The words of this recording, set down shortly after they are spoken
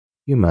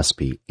You must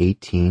be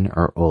 18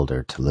 or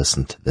older to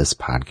listen to this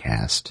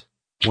podcast.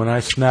 When I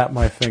snap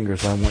my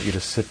fingers, I want you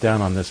to sit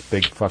down on this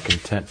big fucking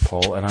tent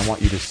pole, and I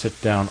want you to sit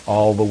down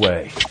all the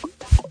way.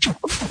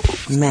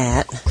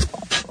 Matt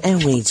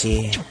and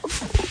Ouija.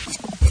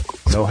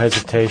 No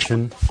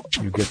hesitation.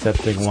 You get that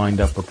thing lined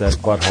up with that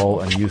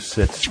butthole, and you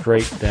sit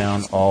straight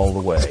down all the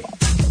way.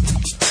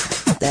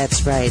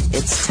 That's right.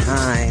 It's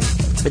time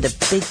for the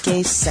Big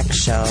Gay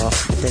Sex Show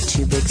with the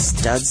two big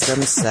studs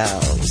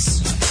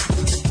themselves.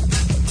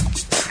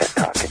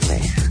 Talking to me.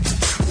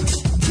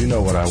 You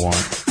know what I want.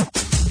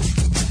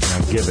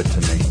 Now give it to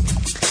me.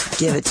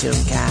 Give it to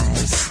them,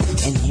 guys.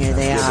 And here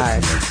they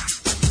are.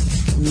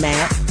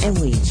 Matt and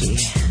Ouija.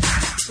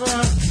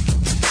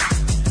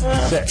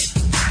 Sit.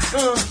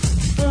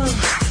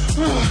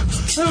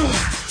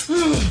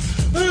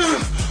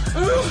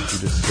 You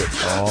just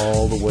sit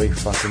all the way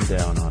fucking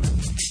down on it.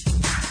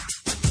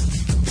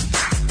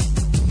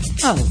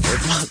 Oh, for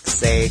fuck's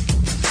sake.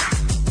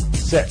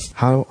 Sit.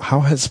 How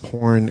has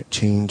porn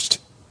changed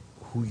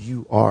who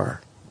you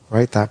are,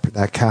 right?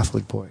 That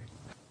Catholic boy.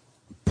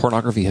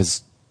 Pornography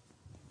has,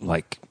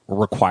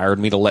 required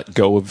me to let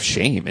go of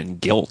shame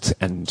and guilt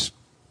and,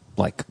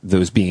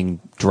 those being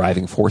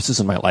driving forces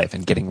in my life.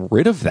 And getting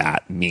rid of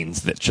that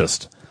means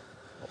that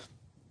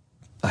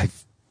I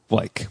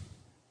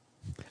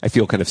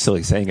feel kind of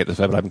silly saying it this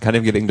way, but I'm kind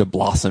of getting to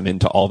blossom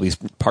into all these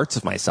parts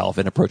of myself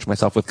and approach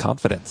myself with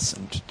confidence.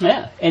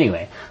 Yeah,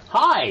 anyway.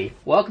 Hi!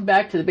 Welcome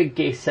back to the Big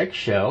Gay Sex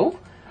Show.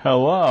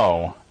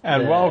 Hello,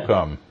 and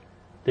welcome.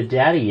 The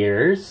Daddy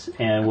Years,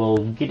 and we'll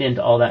get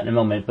into all that in a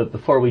moment. But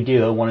before we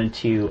do, I wanted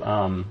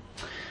to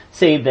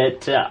say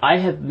that I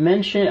have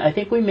mentioned, I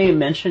think we may have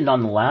mentioned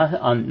on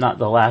not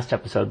the last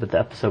episode, but the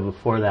episode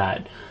before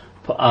that,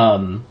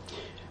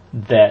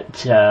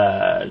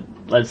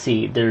 let's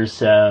see, there's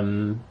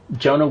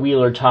Jonah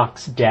Wheeler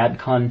Talks Dad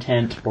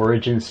Content,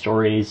 Origin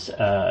Stories,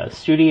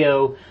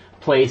 studio,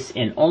 place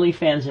in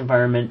OnlyFans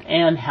environment,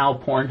 and how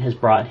porn has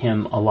brought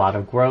him a lot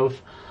of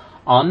growth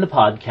on the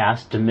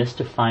podcast,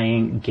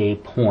 Demystifying Gay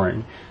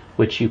Porn,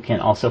 which you can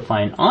also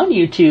find on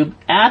YouTube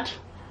at,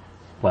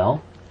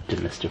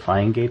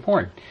 Demystifying Gay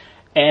Porn.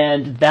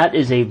 And that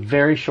is a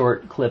very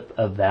short clip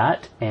of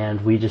that, and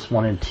I just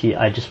wanted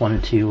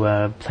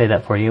to play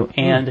that for you.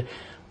 And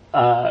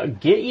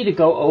get you to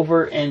go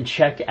over and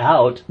check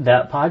out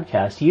that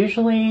podcast.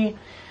 Usually,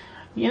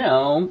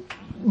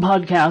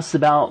 podcasts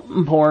about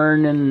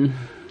porn and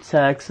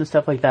sex and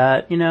stuff like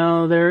that,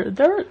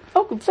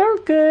 they're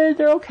good,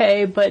 they're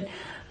okay, but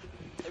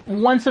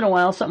once in a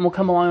while something will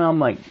come along and I'm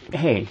like,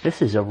 hey,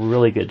 this is a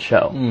really good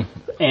show.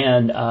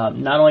 And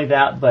not only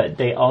that, but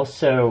they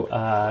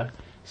also,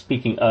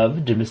 speaking of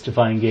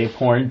demystifying gay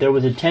porn, there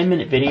was a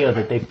 10-minute video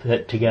that they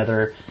put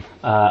together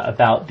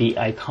about the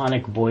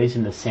iconic Boys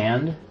in the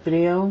Sand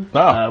video,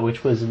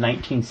 which was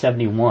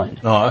 1971.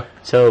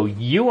 So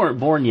you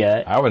weren't born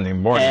yet. I wasn't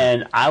even born yet.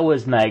 And I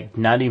was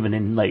not even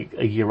in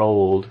a year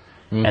old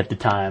at the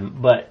time.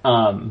 But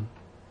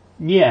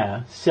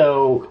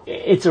so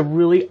it's a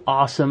really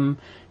awesome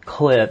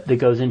clip that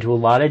goes into a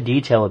lot of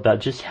detail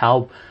about just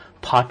how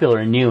popular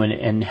and new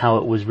and how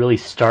it was really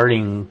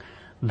starting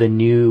the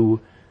new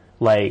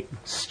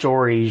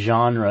story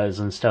genres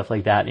and stuff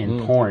like that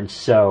in porn.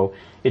 So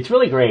it's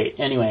really great.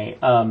 Anyway,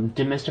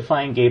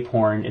 Demystifying Gay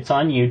Porn. It's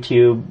on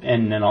YouTube,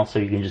 and then also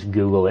you can just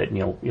Google it and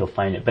you'll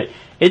find it. But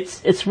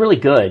it's really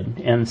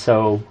good, and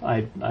so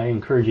I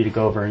encourage you to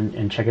go over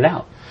and check it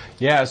out.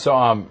 Yeah.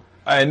 So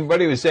and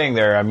what he was saying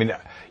there, I mean,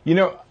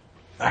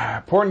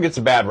 porn gets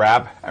a bad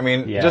rap. I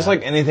mean, just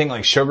like anything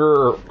like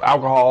sugar or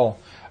alcohol.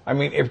 I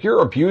mean, if you're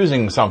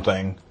abusing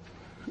something,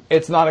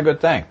 it's not a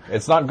good thing.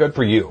 It's not good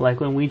for you. Like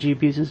when Ouija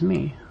abuses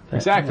me.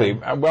 Exactly.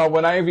 Well,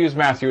 when I abuse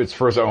Matthew, it's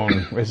for his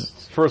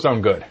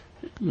own good.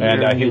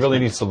 And he really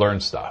needs to learn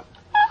stuff.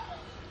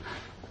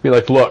 Be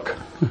like, look.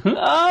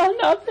 Oh,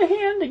 not the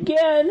hand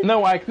again.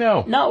 No, Ike,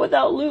 no. Not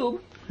without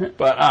lube.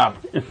 But,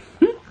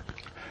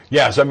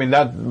 yeah, so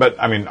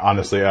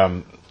honestly,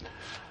 a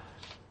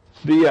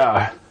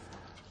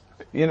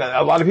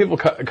lot of people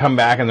come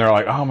back and they're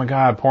like, oh my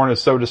God, porn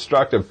is so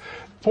destructive.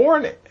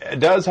 Porn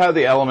does have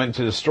the element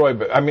to destroy,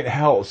 but I mean,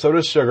 hell, so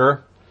does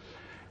sugar.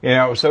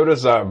 So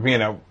does,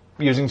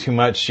 using too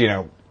much,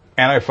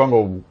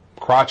 antifungal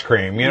crotch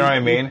cream. You know what I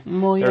mean?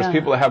 Well, yeah. There's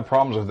people that have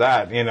problems with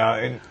that,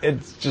 and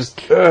it's just,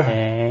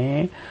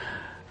 Okay.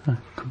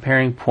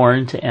 Comparing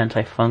porn to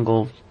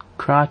antifungal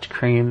crotch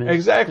cream.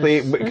 Exactly,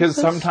 because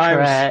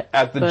sometimes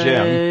at the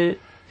gym,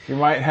 you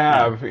might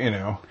have,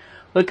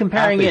 But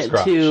comparing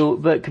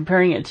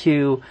it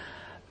to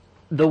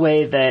the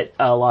way that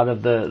a lot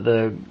of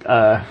the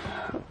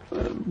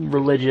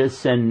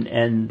religious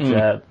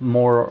and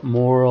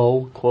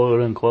moral, quote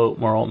unquote,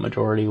 moral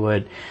majority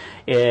would,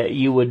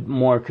 you would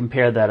more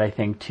compare that, I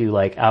think, to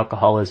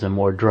alcoholism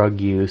or drug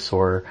use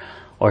or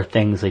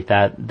things like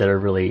that are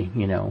really,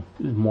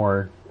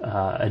 more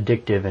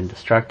addictive and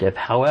destructive.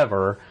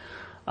 However,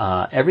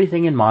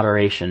 everything in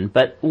moderation.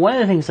 But one of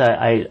the things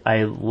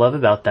I love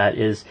about that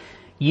is,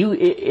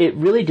 it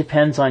really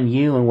depends on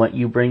you and what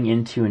you bring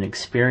into an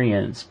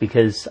experience,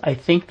 because I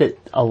think that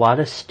a lot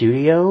of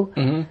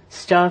studio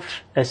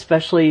stuff,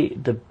 especially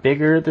the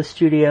bigger the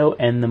studio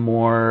and the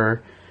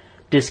more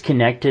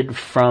disconnected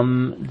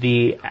from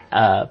the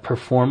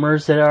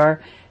performers that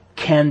are,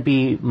 can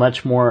be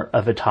much more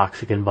of a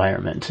toxic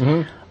environment.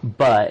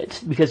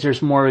 But because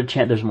there's more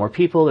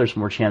people, there's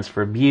more chance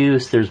for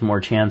abuse, there's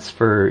more chance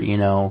for,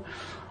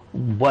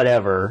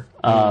 whatever,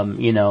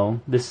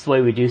 this is the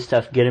way we do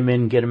stuff. Get them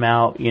in, get them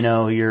out.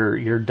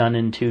 You're done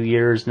in 2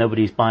 years.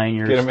 Nobody's buying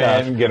your stuff. Get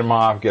them in, get them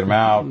off, get them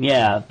out.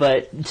 Yeah,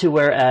 but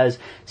whereas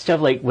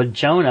stuff like with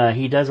Jonah,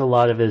 he does a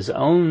lot of his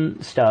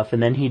own stuff,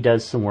 and then he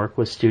does some work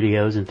with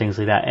studios and things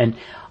like that. And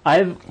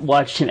I've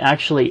watched him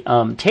actually.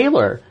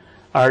 Taylor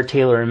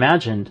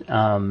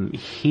Imagined.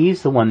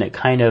 He's the one that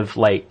kind of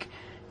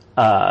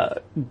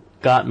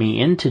got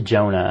me into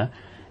Jonah.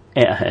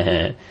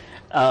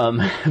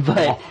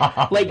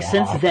 But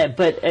since then,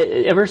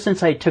 ever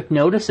since I took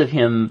notice of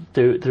him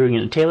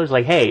through Taylor's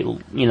like, hey,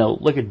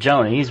 look at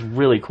Jonah, he's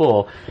really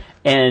cool.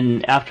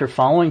 And after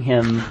following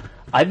him,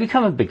 I've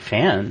become a big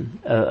fan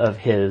of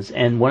his.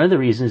 And one of the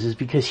reasons is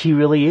because he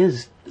really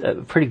is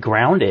pretty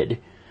grounded,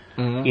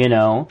 And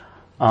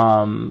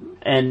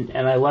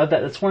I love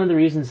that. That's one of the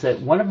reasons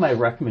that one of my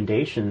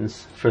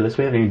recommendations for this,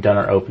 we haven't even done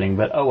our opening,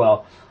 but oh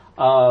well.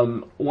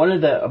 One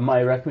of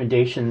my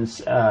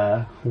recommendations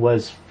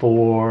was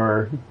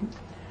for,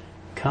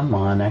 come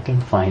on, I can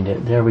find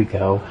it. There we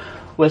go.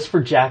 Was for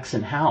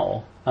Jackson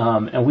Howell,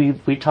 and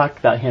we talked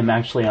about him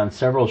actually on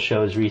several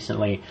shows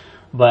recently.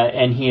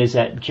 And he is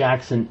at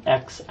Jackson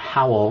X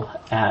Howell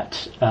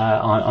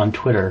on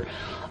Twitter.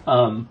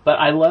 But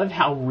I love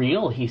how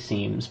real he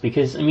seems,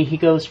 because he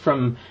goes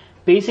from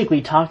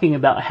basically talking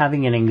about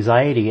having an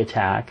anxiety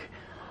attack,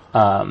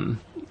 and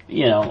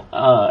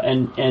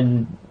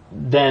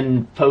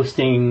then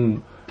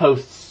posting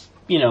posts,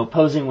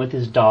 posing with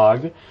his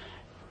dog,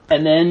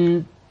 and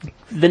then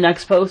the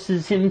next post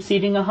is him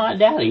seating a hot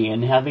daddy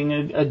and having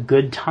a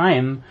good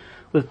time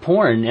with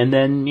porn, and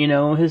then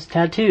his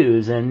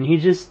tattoos, and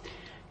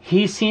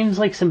he seems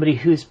like somebody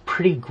who's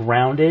pretty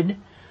grounded.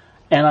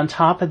 And on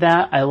top of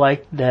that, I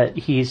like that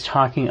he's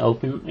talking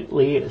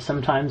openly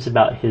sometimes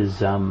about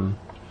his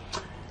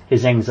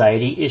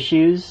anxiety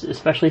issues,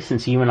 especially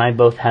since you and I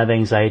both have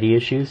anxiety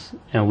issues,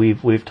 and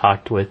we've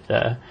talked with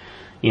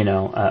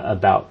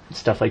about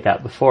stuff like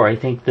that before. I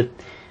think that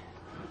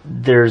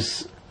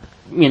there's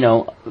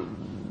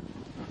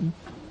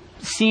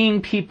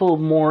seeing people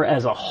more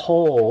as a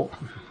whole.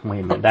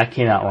 Wait a minute, that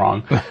came out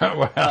wrong.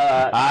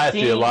 I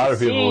see a lot of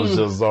people as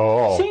just a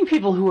whole. Seeing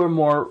people who are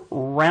more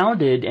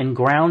rounded and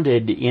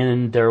grounded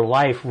in their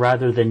life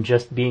rather than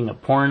just being a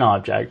porn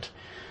object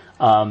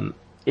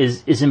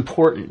is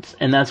important,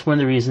 and that's one of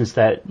the reasons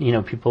that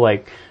people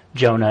like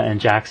Jonah and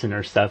Jackson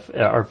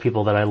are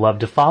people that I love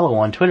to follow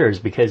on Twitter, is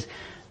because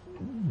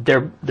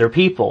they're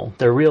people,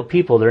 they're real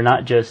people. They're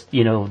not just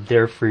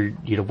there for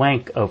you to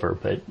wank over,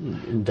 but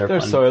they're fun.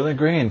 Soylent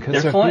Green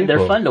because they're fun.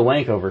 They're fun to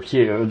wank over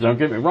too. Don't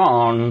get me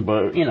wrong,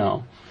 but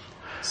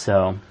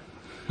So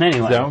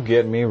anyway, don't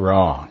get me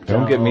wrong.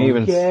 Don't get me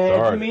even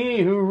started. Get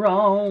me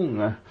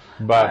wrong.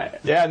 But right.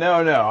 Yeah,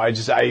 no.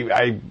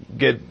 I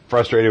get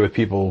frustrated with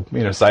people,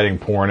 citing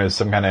porn as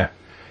some kind of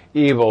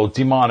evil,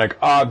 demonic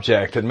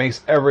object that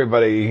makes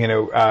everybody,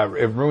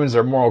 it ruins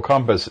their moral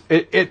compass.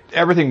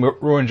 Everything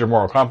ruins your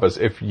moral compass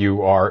if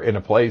you are in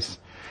a place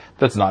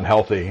that's not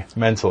healthy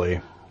mentally.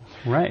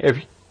 Right. If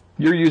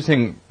you're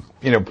using,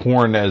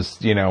 porn as,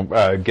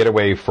 a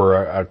getaway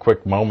for a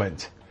quick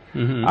moment,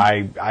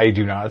 I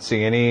do not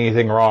see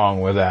anything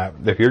wrong with that.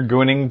 If you're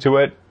gooning to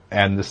it,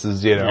 and this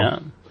is,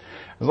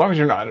 as long as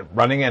you're not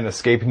running and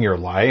escaping your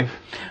life.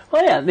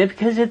 Well, yeah,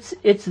 because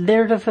it's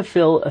there to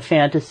fulfill a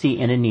fantasy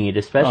and a need,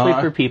 especially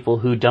for people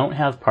who don't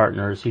have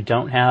partners, who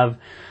don't have,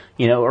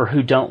 or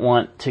who don't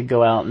want to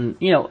go out and,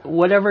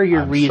 whatever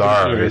your reason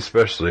is.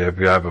 Especially if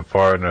you have a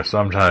partner.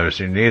 Sometimes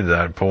you need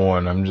that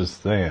porn. I'm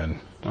just saying.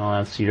 Oh,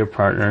 that's your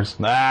partners.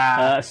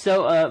 Nah.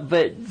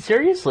 But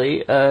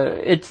seriously,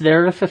 it's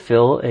there to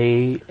fulfill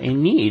a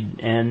need,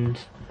 and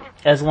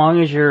as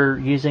long as you're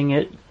using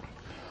it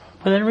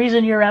within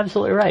reason, you're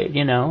absolutely right.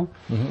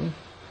 Mm-hmm.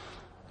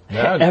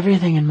 Yeah.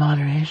 Everything in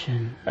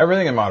moderation.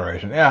 Everything in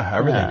moderation. Yeah,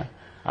 everything. Yeah.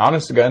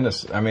 Honest to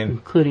goodness,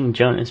 including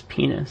Jonah's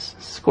penis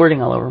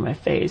squirting all over my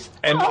face.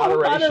 And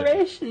moderation.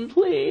 Moderation,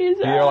 please.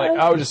 You're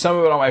like, just some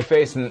of it on my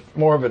face and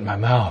more of it in my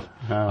mouth.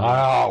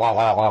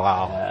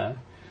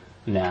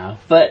 No,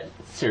 but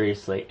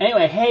seriously.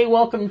 Anyway, hey,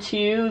 welcome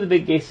to the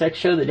Big Gay Sex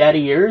Show, the Daddy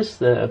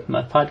Years,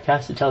 my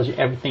podcast that tells you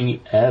everything you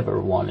ever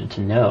wanted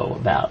to know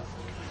about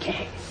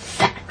gay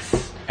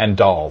sex. And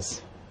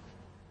dolls.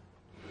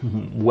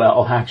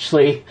 Well,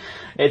 actually,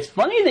 it's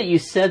funny that you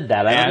said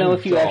that. I don't know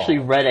if you actually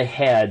read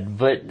ahead,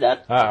 but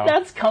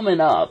that's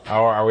coming up.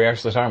 Oh, are we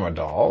actually talking about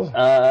dolls?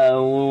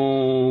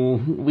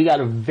 We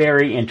got a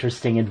very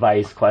interesting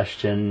advice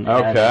question.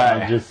 Okay. And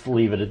I'll just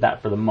leave it at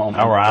that for the moment.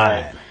 All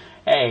right.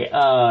 But, hey,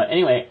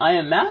 anyway, I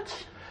am Matt.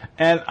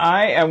 And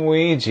I am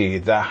Ouija,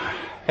 the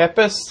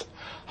hippest,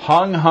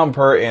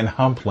 humper in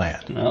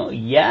Humpland. Oh,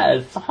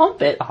 yes.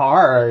 Hump it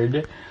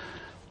hard.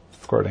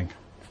 Squirting.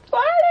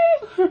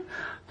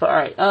 All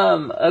right.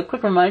 A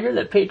quick reminder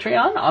that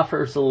Patreon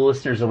offers the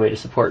listeners a way to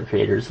support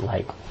creators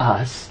like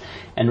us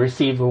and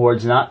receive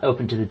rewards not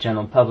open to the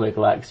general public,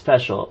 like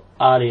special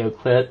audio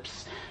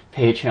clips,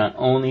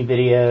 Patreon-only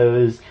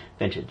videos,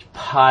 vintage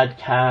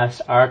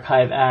podcasts,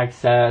 archive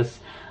access.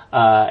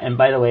 And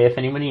by the way, if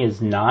anybody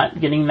is not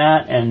getting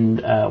that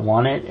and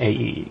want it,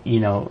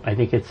 I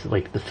think it's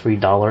like the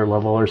 $3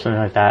 level or something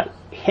like that.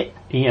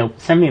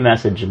 Send me a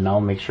message and I'll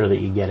make sure that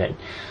you get it.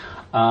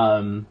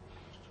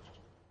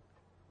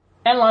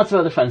 And lots of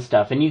other fun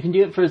stuff. And you can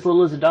do it for as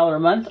little as $1 a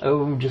month.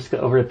 Just go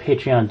over to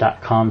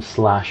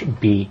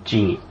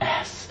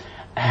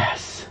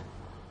patreon.com/BGSS.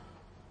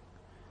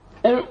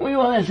 And we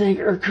want to thank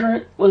our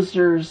current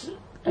listeners,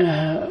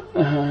 said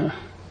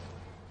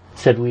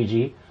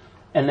Ouija.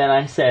 And then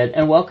I said,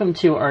 and welcome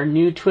to our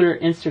new Twitter,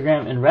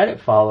 Instagram, and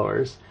Reddit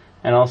followers.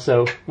 And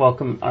also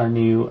welcome our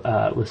new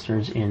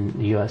listeners in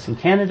the U.S. and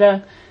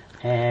Canada.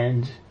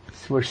 And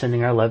we're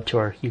sending our love to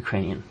our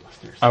Ukrainian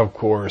listeners. Of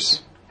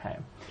course. Okay.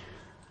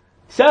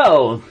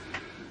 So,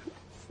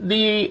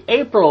 the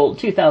April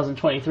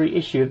 2023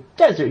 issue of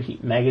Desert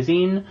Heat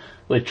magazine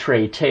with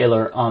Trey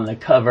Taylor on the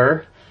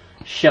cover,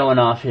 showing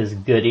off his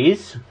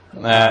goodies.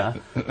 We're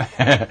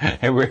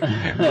going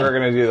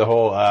to do the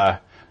whole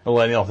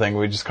millennial thing.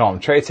 We just call him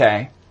Trey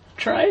Tay.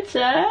 Trey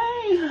Tay.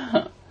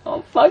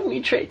 Oh, fuck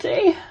me, Trey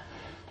Tay.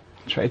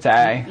 Trey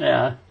Tay.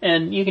 Yeah,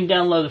 and you can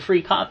download the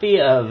free copy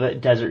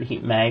of Desert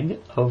Heat Mag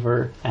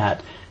over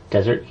at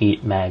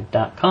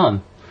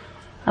desertheatmag.com.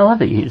 I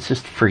love it. It's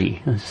just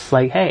free. It's just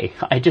like, hey,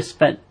 I just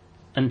spent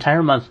an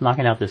entire month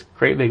knocking out this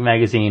great big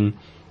magazine.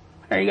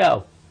 There you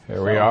go.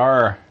 Here we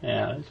are.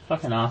 Yeah, it's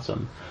fucking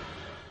awesome.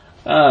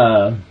 You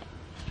want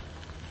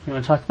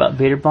to talk about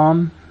Bader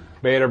Bomb?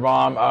 Bader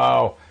Bomb.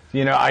 Oh,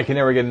 I can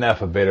never get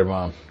enough of Bader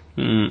Bomb.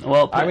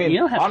 Well, I mean, you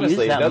don't have honestly,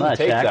 to use that it doesn't much,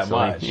 take actually. that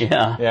much.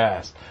 Yeah.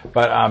 Yes,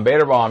 but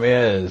Bader Bomb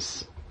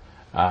is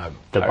the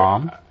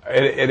bomb.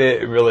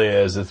 It really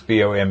is. It's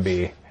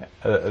BOMB.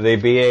 The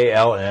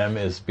BALM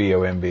is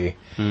BOMB.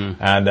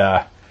 And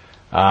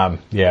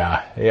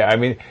yeah. I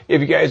mean,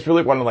 if you guys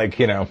really want to take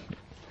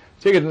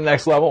it to the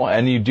next level,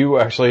 and you do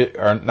actually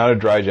are not a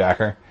dry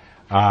jacker,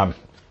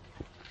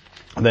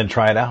 then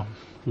try it out.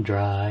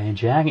 Dry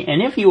jacking,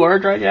 and if you are a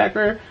dry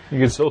jacker, you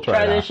can still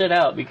try this shit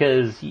out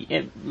because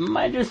it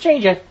might just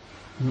change you.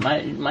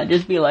 Might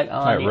just be like,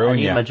 I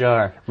need my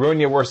jar. Ruin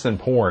you worse than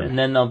porn. And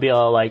then they'll be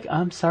all like,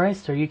 I'm sorry,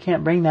 sir, you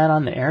can't bring that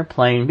on the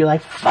airplane. And be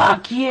like,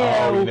 fuck you.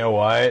 Oh, you know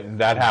what?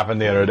 That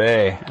happened the other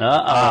day.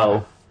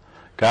 Uh-oh.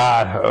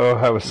 God,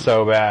 that was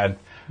so bad.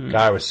 God,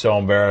 I was so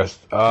embarrassed.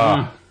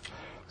 So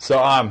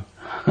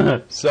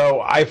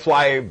I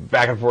fly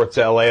back and forth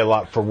to LA a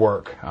lot for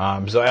work.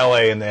 So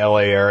LA in the LA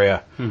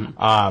area.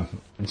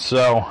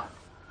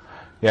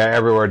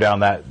 Everywhere down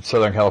that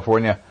Southern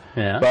California.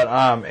 Yeah. But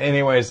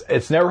anyways,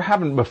 it's never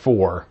happened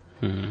before.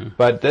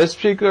 But this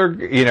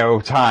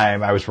particular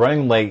time, I was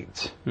running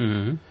late,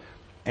 and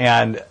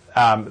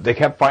they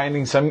kept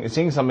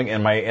seeing something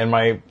in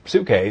my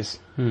suitcase.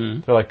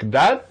 They're like,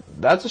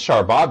 that's a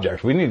sharp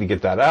object. We need to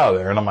get that out of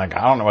there. And I'm like,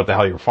 I don't know what the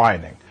hell you're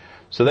finding.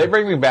 So they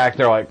bring me back.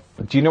 They're like,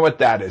 do you know what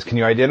that is? Can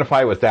you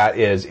identify what that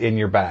is in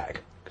your bag?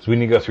 Because we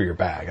need to go through your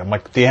bag. I'm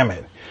like, damn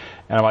it.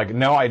 And I'm like,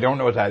 no, I don't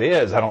know what that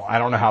is. I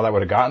don't know how that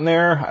would have gotten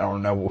there. I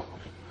don't know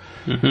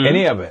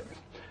any of it.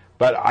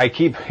 But I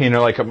keep,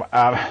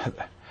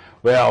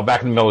 well,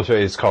 back in the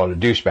military, it's called a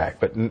douchebag.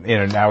 But,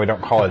 now we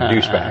don't call it a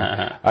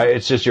douchebag.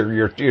 It's just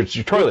your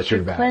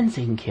toiletry bag.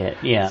 Cleansing kit,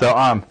 yeah.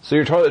 So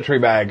your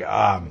toiletry bag,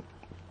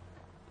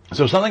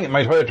 so something in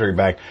my toiletry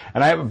bag,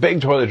 and I have a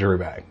big toiletry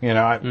bag,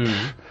 I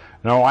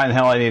don't know why in the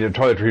hell I need a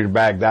toiletry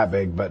bag that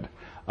big, but,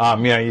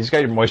 you just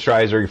got your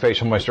moisturizer, your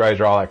facial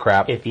moisturizer, all that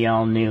crap. If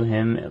y'all knew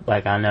him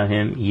like I know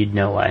him, you'd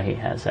know why he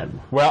has that.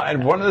 Well,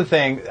 and one of the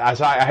things,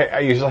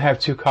 I usually have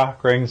 2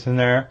 cock rings in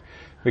there,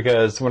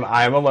 because when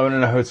I'm alone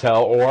in a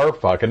hotel or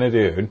fucking a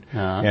dude,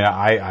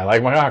 I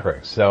like my cock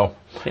rings. So,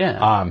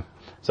 yeah.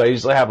 So I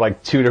usually have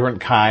 2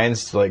 different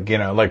kinds,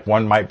 like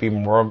one might be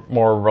more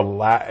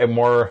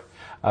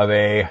of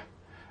a,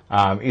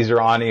 easier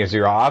on,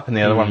 easier off, and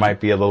the other one might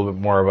be a little bit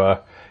more of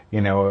a,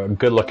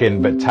 good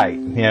looking but tight,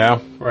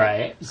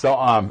 Right.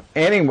 So,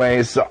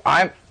 anyways,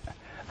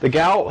 the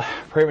gal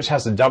pretty much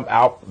has to dump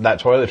out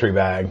that toiletry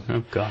bag.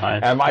 Oh,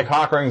 God. And my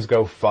cock rings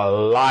go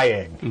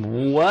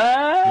flying. What?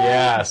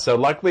 Yeah, so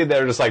luckily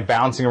they're just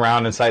bouncing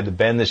around inside the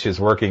bin that she's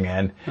working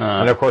in.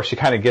 And of course she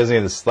kind of gives me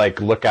this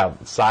look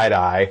out side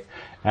eye.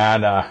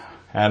 And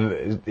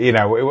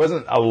it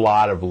wasn't a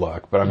lot of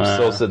look, but I'm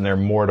still sitting there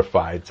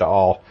mortified to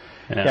all.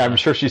 Yeah, I'm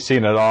sure she's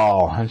seen it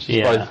all. And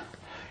she's like,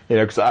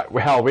 because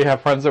we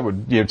have friends that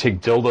would take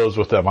dildos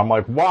with them. I'm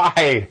like,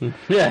 why?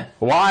 Yeah.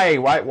 Why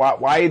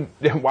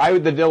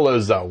would the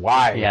dildos though?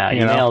 Why? Yeah,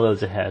 you nail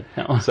those ahead.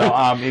 No. So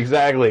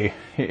exactly.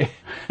 You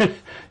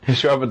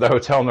show up at the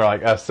hotel and they're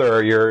like,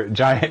 sir, your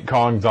giant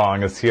Kong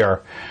dong is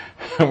here.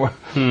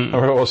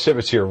 We'll ship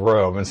it to your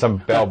room. And some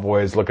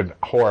bellboy is looking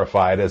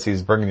horrified as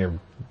he's bringing your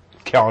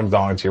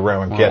Guangdong to your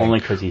room. I'm kidding. Only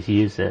because he's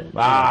used it.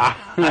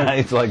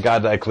 He's like,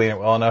 God, did I clean it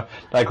well enough?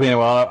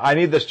 I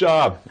need this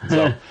job.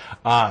 So,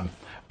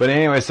 but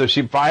anyway, so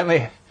she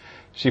finally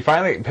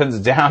pins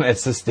it down.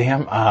 It's this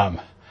damn, I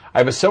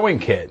have a sewing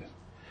kit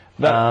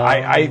that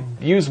I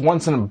use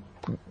once in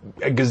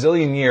a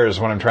gazillion years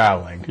when I'm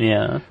traveling.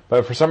 Yeah.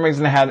 But for some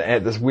reason it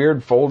had this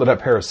weird folded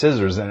up pair of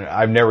scissors, and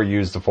I've never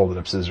used the folded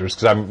up scissors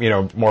because I'm,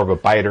 more of a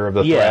biter of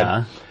the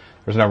thread.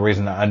 There's no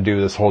reason to undo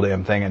this whole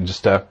damn thing and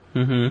just, But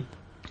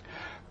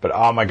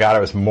oh my God, I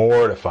was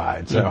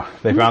mortified. So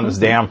they found this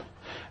damn,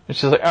 and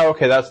she's like, oh,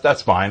 okay,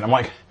 that's fine. I'm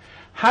like,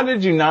 how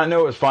did you not know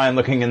it was fine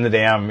looking in the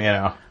damn,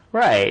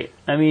 Right.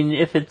 I mean,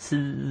 if it's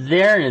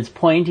there and it's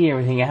pointy and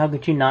everything, how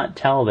could you not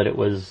tell that it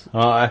was...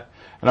 and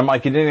I'm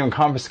like, you didn't even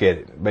confiscate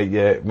it, but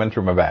it went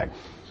through my bag.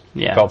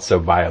 Yeah. I felt so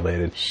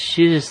violated.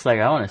 She's just like,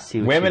 I want to see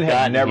what Women you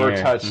got have never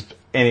here. touched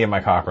any of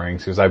my cock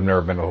rings because I've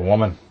never been with a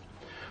woman.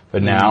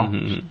 But now,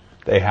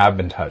 they have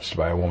been touched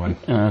by a woman.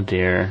 Oh,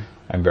 dear.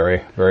 I'm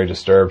very, very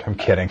disturbed. I'm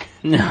kidding.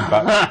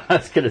 I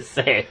was going to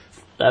say, it's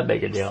that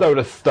big a deal. So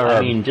disturbed.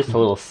 I mean, just a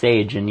little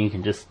sage and you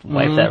can just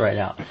wipe that right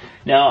out.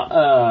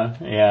 Now,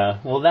 yeah.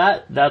 Well,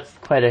 that's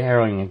quite a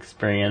harrowing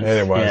experience.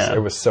 It was. Yeah. It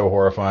was so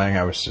horrifying.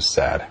 I was just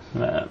sad.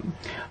 But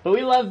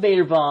we love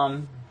Bader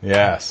Bomb.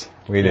 Yes,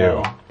 we do.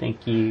 Yeah,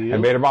 thank you.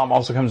 And Bader Bomb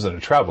also comes in a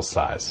travel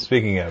size.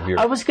 Speaking of your...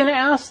 I was going to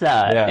ask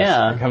that. Yes,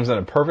 Yeah. it comes in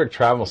a perfect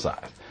travel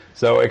size.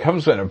 So it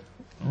comes in a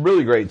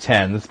really great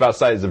 10. It's about the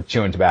size of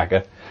chewing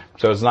tobacco.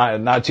 So it's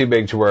not too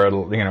big to where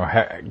it'll,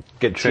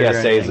 get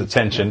TSA's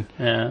attention.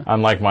 Yeah.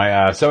 Unlike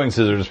my sewing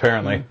scissors,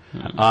 apparently.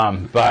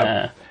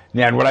 But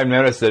and what I've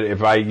noticed that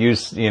if I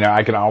use,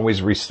 I can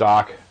always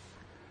restock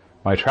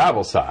my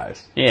travel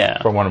size.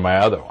 Yeah. From one of my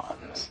other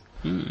ones.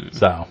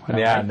 So I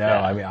like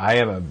that. I mean,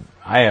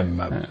 I am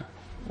a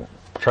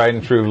tried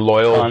and true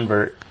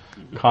loyal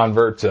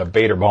convert to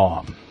Bader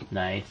Bomb.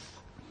 Nice.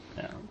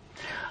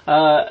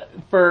 Yeah.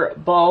 For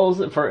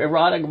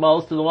erotic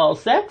balls to the wall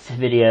sex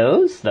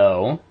videos,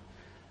 though,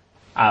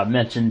 I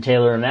mentioned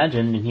Taylor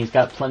Imagine, and he's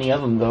got plenty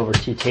of them. Go over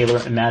to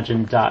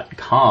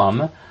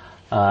taylorimagine.com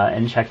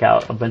and check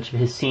out a bunch of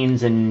his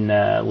scenes and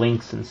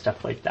links and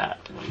stuff like that.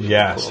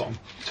 Yes. Cool.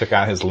 Check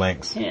out his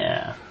links.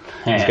 Yeah.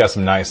 He's got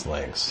some nice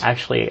links.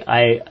 Actually,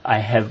 I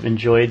have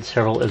enjoyed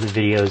several of the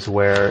videos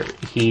where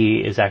he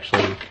is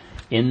actually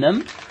in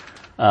them.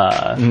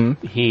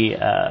 He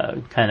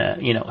kind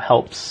of,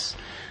 helps,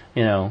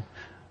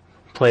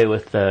 play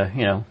with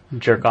the,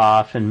 jerk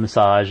off and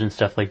massage and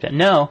stuff like that.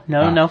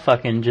 No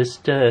fucking,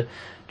 just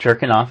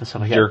jerking off and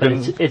stuff like that. But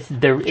it's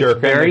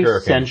very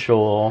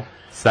sensual.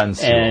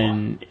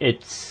 And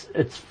it's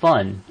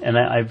fun, and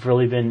I've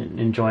really been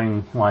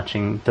enjoying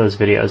watching those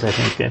videos. I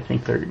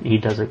think he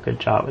does a good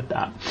job with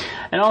that.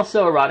 And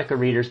also, erotica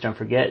readers, don't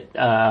forget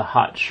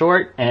Hot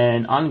Short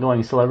and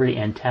ongoing celebrity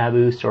and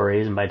taboo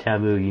stories. And by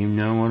taboo, you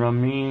know what I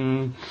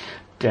mean,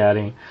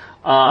 Daddy.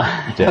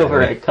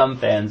 Over at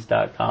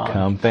cumfans.com.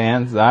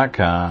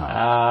 Cumfans.com.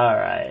 All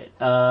right.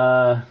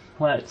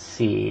 Let's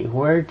see.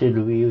 Where did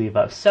we leave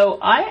off? So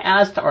I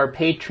asked our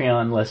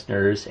Patreon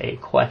listeners a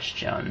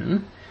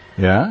question.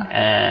 Yeah.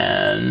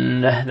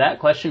 And that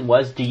question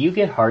was, do you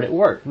get hard at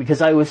work?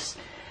 Because I was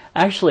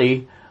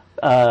actually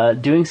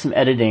doing some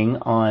editing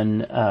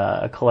on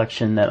a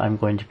collection that I'm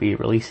going to be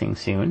releasing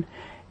soon.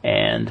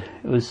 And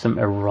it was some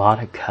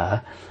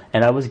erotica.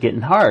 And I was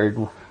getting hard.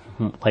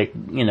 Like,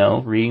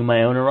 reading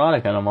my own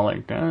erotica. And I'm all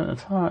like,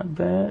 that's hot,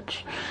 bitch.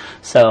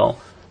 So,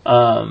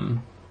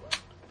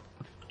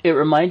 it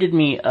reminded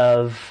me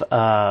of...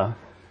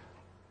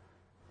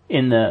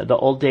 in the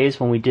old days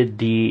when we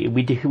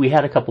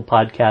had a couple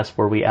podcasts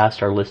where we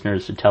asked our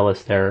listeners to tell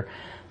us their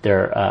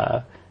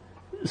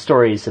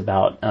stories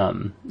about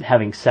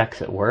having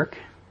sex at work,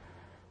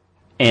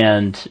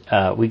 and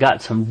we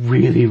got some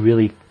really,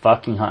 really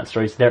fucking hot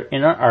stories. They're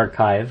in our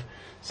archive,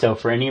 so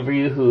for any of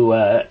you who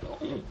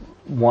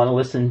want to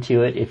listen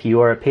to it, if you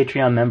are a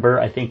Patreon member,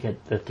 I think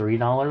at the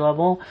 $3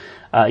 level,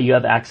 you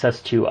have access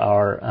to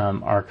our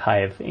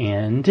archive,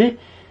 and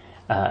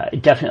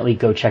definitely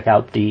go check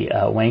out the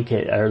Wank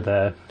It or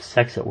the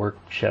Sex at Work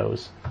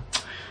shows.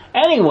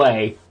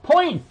 Anyway,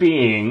 point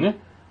being,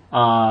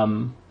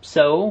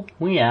 so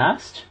we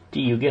asked,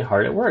 do you get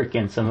hard at work?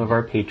 And some of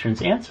our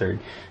patrons answered.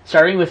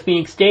 Starting with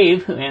Phoenix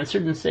Dave, who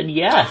answered and said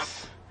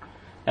yes.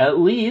 At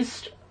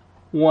least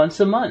once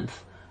a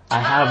month. I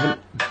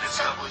haven't...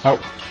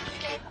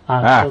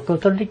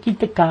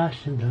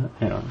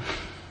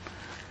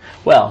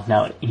 Well,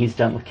 now he's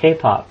done with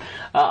K-pop.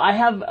 I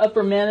have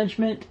upper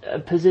management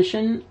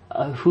position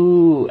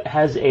who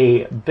has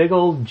a big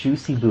old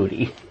juicy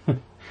booty.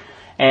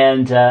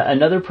 And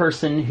another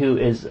person who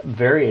is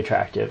very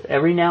attractive.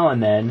 Every now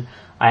and then,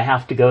 I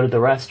have to go to the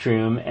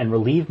restroom and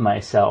relieve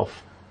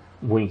myself.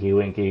 Winky,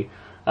 winky.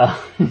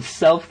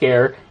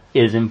 Self-care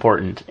is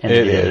important. And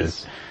it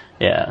is.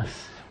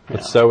 Yes.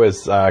 But so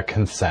is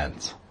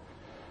consent.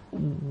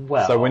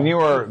 Well, so when you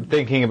are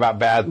thinking about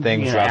bad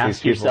things about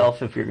these people, ask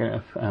yourself if you're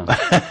gonna.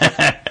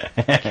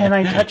 Can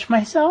I touch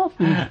myself?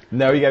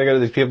 No, you got to go to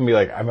these people and be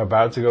like, I'm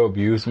about to go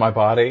abuse my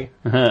body,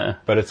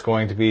 but it's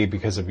going to be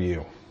because of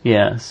you.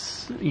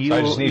 Yes. You,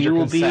 I just need your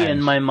will be consent.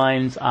 in my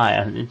mind's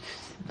eye.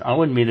 I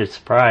wouldn't be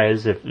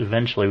surprised if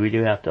eventually we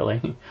do have to,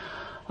 like,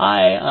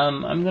 hi,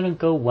 I'm going to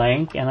go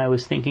wank, and I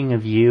was thinking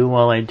of you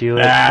while I do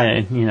it.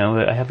 And,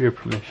 I have your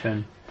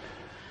permission.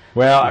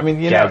 Well, I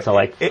mean, Dad's all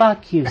like,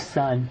 fuck you,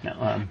 son.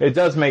 No, it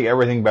does make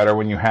everything better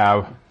when you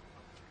have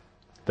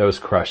those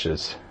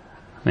crushes.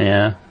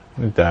 yeah.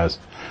 It does.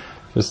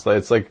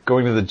 It's like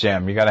going to the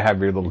gym. You got to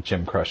have your little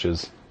gym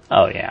crushes.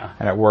 Oh, yeah.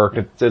 And at work,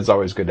 it's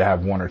always good to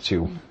have one or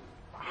two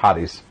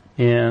hotties.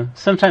 Yeah.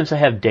 Sometimes I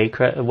have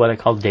what I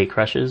call day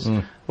crushes,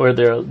 where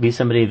there'll be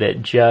somebody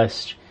that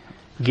just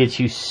gets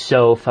you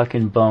so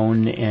fucking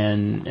boned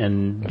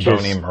and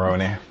just Boney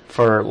Maroney.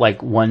 for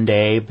like one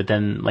day, but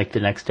then like the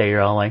next day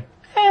you're all like,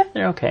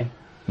 they're okay.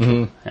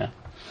 Mm-hmm. Yeah.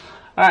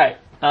 All right.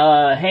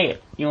 Hey,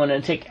 you want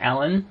to take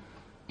Alan?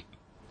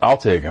 I'll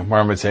take him. Where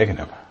am I taking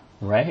him?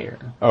 Right here.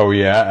 Oh,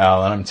 yeah,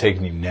 Alan, I'm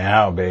taking you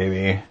now,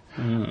 baby.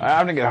 I'm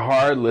going to get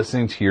hard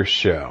listening to your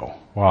show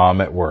while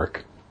I'm at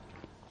work.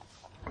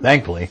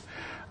 Thankfully,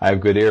 I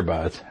have good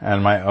earbuds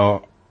and my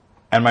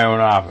own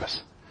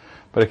office.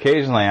 But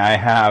occasionally I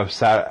have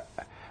sat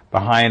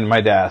behind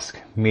my desk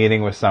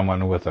meeting with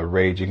someone with a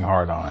raging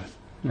hard-on.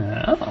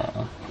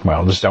 Oh.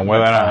 Well, just don't wear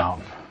that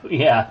out.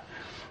 Yeah.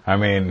 I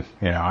mean,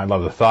 I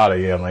love the thought of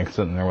you like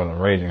sitting there with a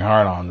raging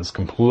hard-on that's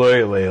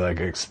completely like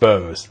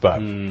exposed. But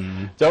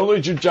don't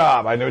lose your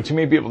job. I know too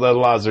many people that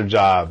lost their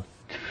job.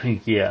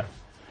 Yeah.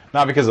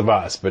 Not because of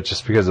us, but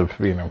just because of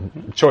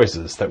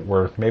choices that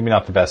were maybe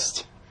not the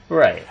best.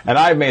 Right. And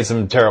I've made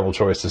some terrible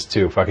choices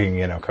too. Fucking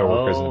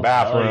coworkers in the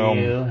bathroom.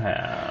 You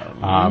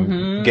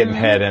have. Getting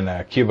head in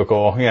a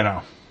cubicle.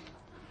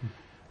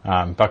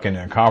 Fucking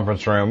in a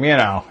conference room.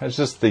 It's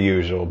just the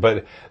usual.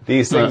 But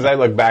these things, I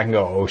look back and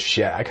go, oh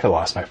shit, I could have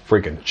lost my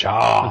freaking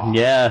job.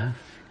 Yeah.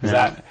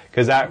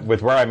 Because that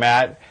with where I'm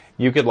at,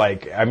 you could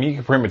you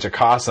could pretty much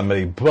accost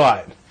somebody,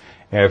 but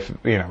if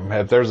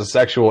there's a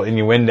sexual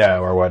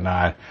innuendo or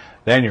whatnot,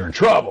 then you're in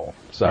trouble.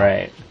 So.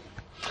 Right.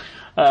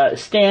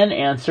 Stan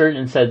answered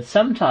and said,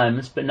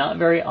 sometimes, but not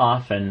very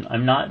often.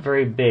 I'm not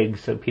very big,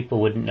 so people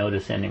wouldn't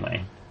notice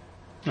anyway.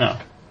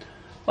 Oh.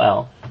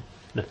 Well,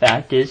 the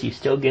fact is you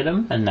still get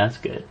them, and that's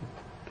good.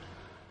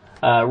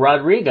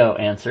 Rodrigo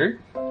answered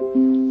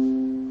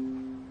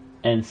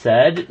and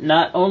said,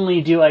 not only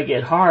do I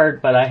get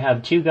hard, but I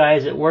have two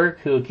guys at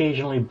work who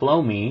occasionally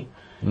blow me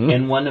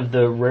in one of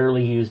the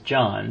rarely used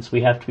Johns.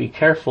 We have to be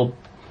careful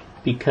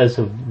because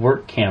of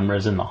work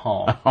cameras in the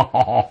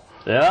hall.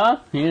 Yeah?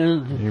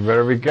 You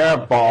better be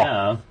careful.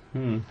 Yeah.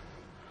 And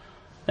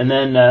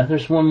then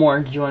there's one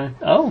more. Did you want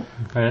to... Oh,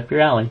 right up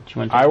your alley. Do you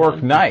want to I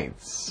work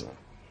nights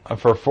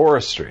for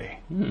forestry.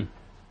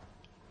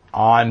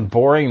 On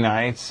boring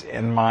nights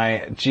in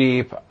my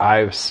Jeep,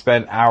 I've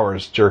spent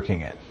hours jerking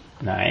it.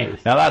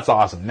 Nice. Now that's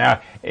awesome.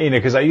 Now,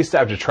 because I used to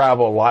have to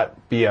travel a lot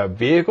via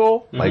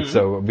vehicle,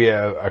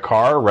 via a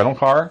car, rental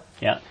car.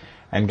 Yeah.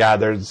 And God,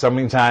 there's so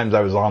many times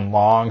I was on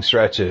long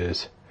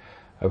stretches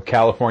of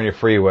California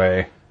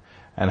freeway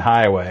and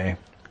highway.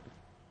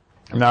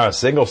 Not a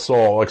single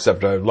soul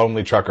except a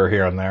lonely trucker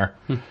here and there.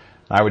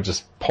 I would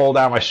just pull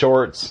down my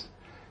shorts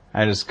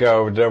and just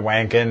go to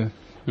wanking.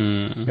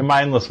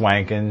 Mindless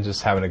wanking,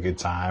 just having a good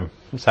time.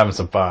 Just having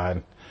some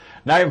fun.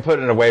 Not even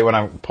putting it away when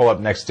I pull up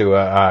next to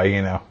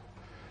a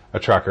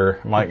trucker.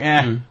 I'm like,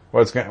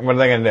 what are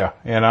they going to do?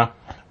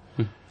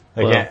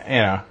 They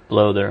can't,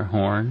 Blow their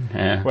horn.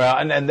 Yeah. Well,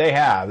 and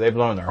they've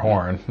blown their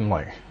horn. I'm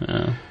like,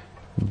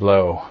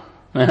 blow.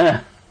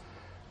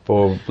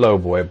 Blow,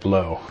 boy,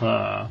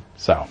 blow.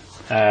 So, all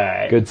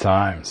right. good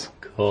times.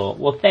 Cool.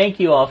 Well, thank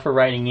you all for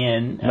writing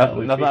in.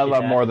 Nothing I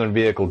love more than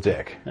vehicle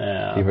dick.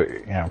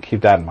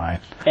 Keep that in mind.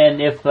 And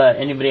if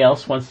anybody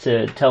else wants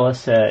to tell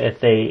us if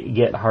they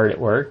get hard at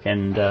work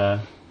and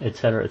et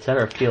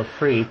cetera, feel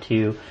free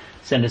to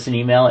send us an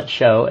email at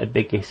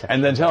show@BigGaySection.com.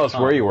 And then tell us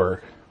where you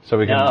work so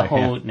we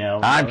can. No.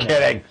 I'm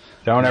kidding.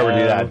 Don't ever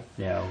do that.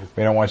 No.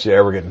 We don't want you to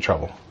ever get in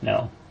trouble.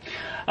 No.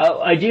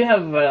 I do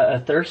have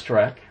a thirst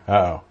rec.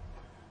 Uh-oh.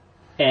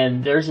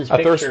 And there's this A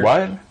picture. thirst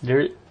what?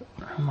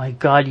 Oh my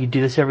God, you do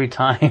this every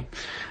time.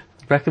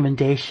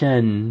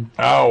 Recommendation.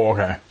 Oh,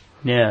 okay.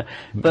 Yeah.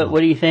 But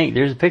what do you think?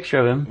 There's a picture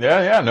of him.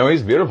 Yeah. No,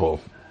 he's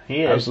beautiful.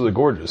 He is. Absolutely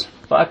gorgeous.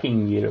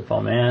 Fucking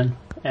beautiful, man.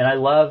 And I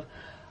love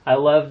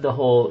the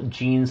whole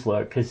jeans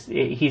look because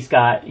he's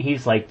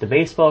like the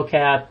baseball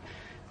cap,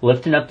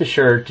 lifting up the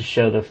shirt to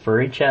show the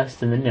furry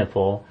chest and the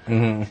nipple.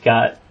 He's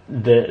got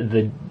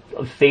the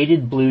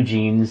faded blue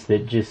jeans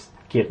that just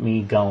get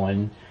me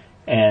going.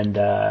 And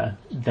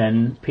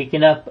then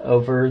peeking up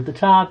over the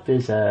top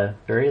is a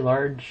very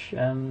large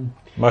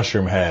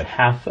mushroom head,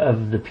 half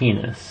of the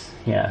penis.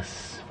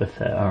 Yes,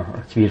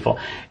 it's beautiful.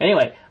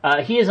 Anyway,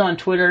 he is on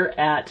Twitter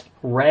at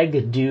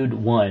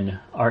regdude1,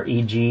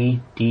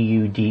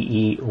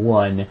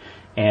 REGDUDE1,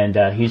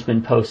 and he's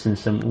been posting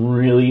some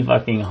really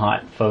fucking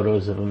hot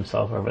photos of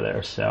himself over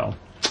there. So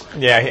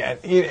yeah,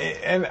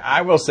 and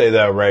I will say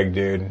though, Reg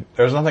dude,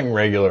 there's nothing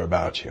regular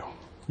about you.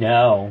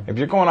 No. If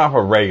you're going off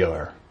a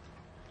regular,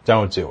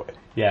 don't do it.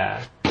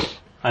 Yeah.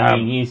 I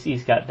mean,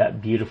 he's got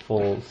that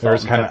beautiful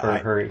salt and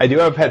pepper. I do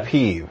have a pet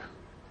peeve.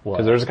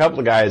 Because there's a couple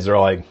of guys that are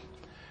like,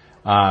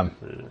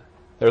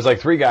 there's like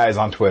 3 guys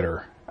on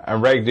Twitter. A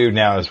reg dude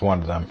now is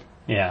one of them.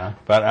 Yeah.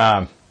 But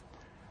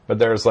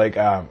there's like,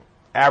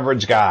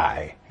 average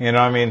guy. You know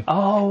what I mean?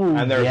 Oh,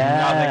 and there's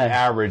nothing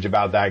average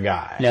about that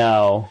guy.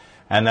 No.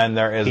 And then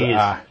there is,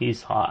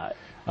 he's hot.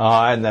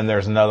 And then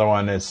there's another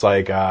one that's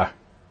like,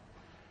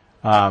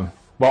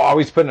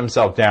 always putting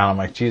himself down. I'm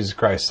like, Jesus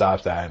Christ,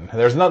 stop that. And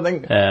there's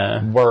nothing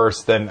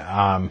worse than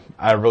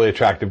a really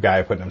attractive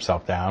guy putting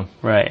himself down.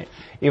 Right.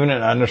 Even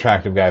an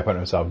unattractive guy putting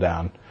himself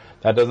down.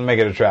 That doesn't make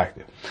it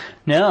attractive.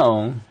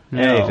 No.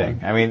 Anything.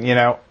 I mean,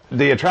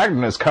 the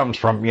attractiveness comes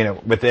from,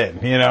 within,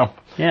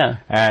 Yeah.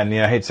 And,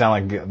 I hate to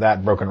sound like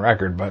that broken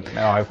record, but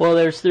no. Well,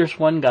 there's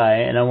one guy,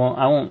 and I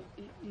won't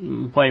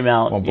point him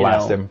out. Won't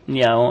blast him.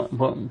 Yeah,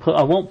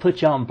 I won't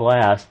put you on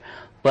blast.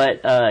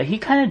 But he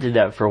kind of did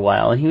that for a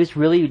while, and he was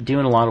really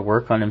doing a lot of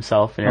work on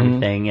himself and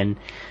everything,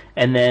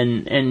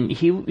 and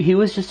he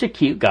was just a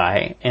cute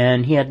guy,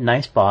 and he had a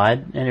nice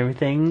bod and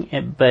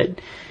everything,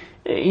 but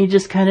he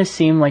just kind of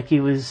seemed like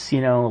he was,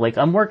 like,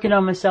 I'm working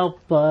on myself,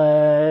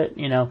 but,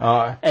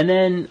 and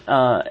then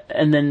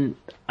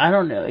I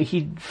don't know,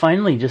 he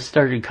finally just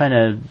started kind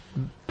of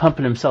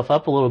pumping himself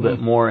up a little bit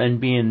more and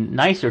being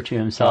nicer to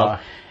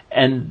himself.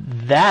 And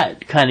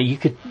that you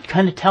could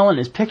kind of tell in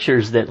his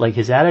pictures that, like,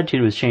 his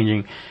attitude was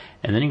changing.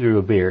 And then he grew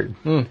a beard.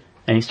 And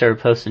he started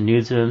posting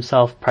nudes of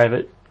himself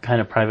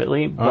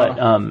privately.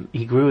 But,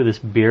 he grew this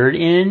beard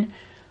in.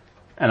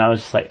 And I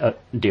was just like,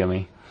 dear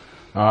me.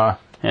 You're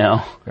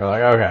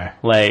like, okay.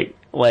 Like,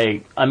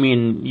 I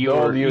mean, you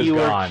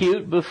were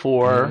cute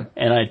before,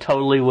 and I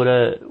totally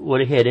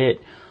would've hit it.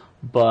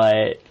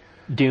 But,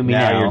 do me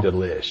now. Now you're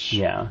delish.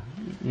 Yeah.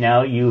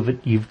 Now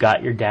you've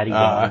got your daddy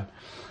going.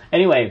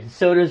 Anyway,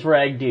 so does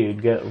Rag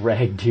Dude.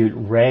 Rag Dude,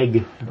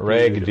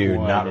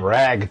 not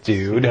Rag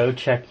Dude. So go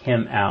check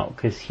him out,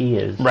 because he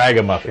is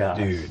Ragamuffin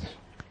Dude.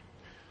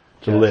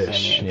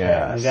 Delish,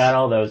 yes. We got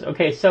all those.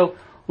 Okay, so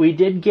we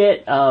did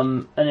get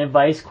an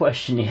advice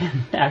question in.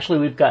 Actually,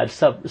 we've got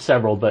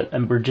several, but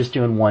we're just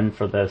doing one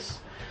for this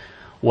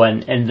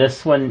one. And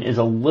this one is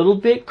a little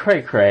bit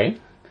cray-cray.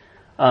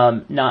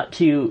 Not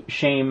to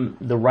shame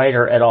the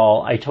writer at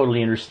all. I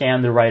totally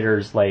understand the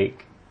writer's,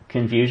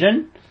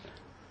 confusion.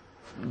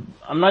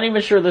 I'm not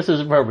even sure this is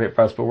appropriate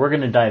for us, but we're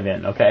going to dive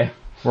in, okay?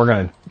 Oh,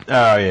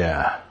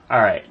 yeah. All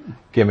right.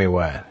 Give me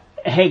what?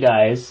 Hey,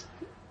 guys.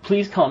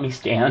 Please call me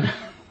Stan.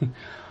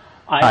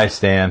 Hi,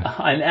 Stan.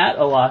 I'm at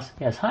a loss.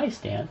 Yes, hi,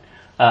 Stan.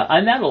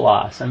 I'm at a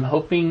loss. I'm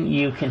hoping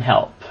you can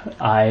help.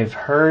 I've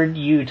heard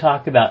you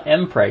talk about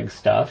mpreg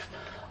stuff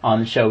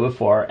on the show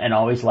before and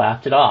always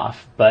laughed it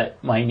off.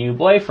 But my new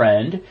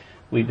boyfriend,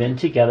 we've been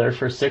together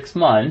for 6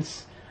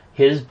 months.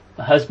 His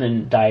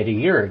husband died a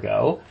year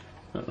ago.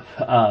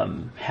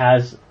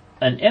 Has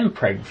an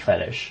mpreg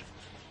fetish.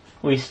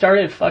 We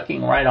started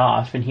fucking right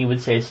off, and he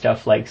would say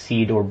stuff like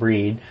seed or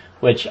breed,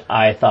 which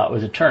I thought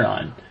was a turn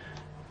on.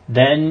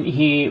 Then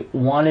he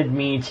wanted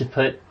me to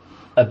put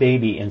a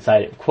baby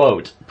inside,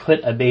 quote, put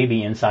a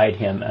baby inside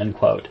him,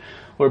 unquote.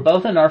 We're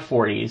both in our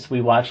 40s.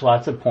 We watch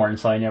lots of porn,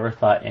 so I never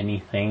thought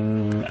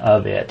anything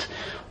of it.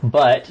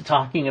 But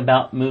talking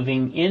about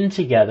moving in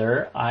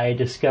together, I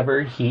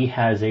discovered he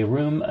has a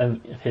room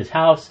of his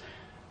house,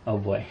 oh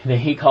boy, that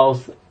he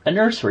calls a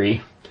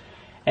nursery.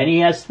 And he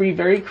has 3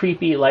 very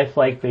creepy,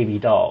 lifelike baby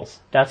dolls.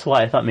 That's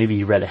why I thought maybe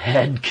you read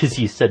ahead, because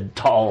you said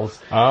dolls.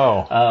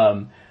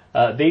 Oh.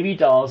 Baby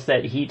dolls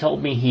that he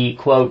told me he,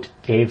 quote,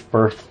 gave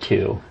birth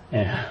to,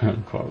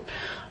 unquote,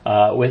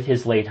 with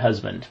his late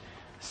husband.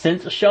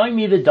 Since showing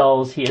me the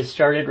dolls, he has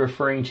started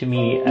referring to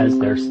me as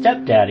their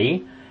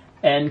stepdaddy,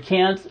 and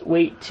can't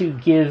wait to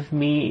give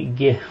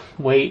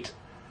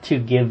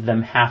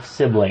them half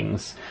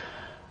siblings.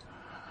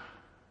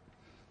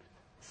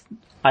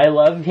 I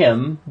love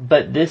him,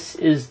 but this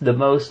is the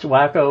most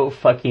wacko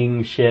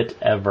fucking shit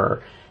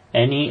ever.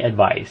 Any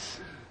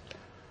advice?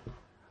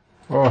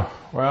 Oh,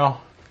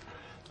 well,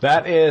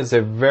 that is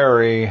a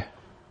very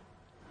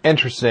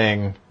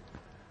interesting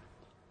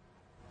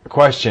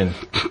question.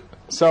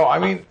 So, I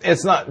mean,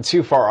 it's not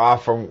too far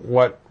off from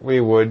what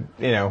we would,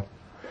 I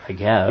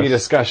guess, be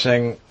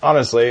discussing.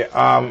 Honestly,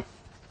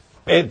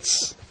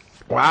 it's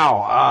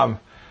wow.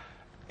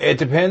 It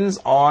depends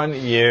on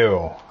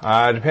you.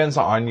 It depends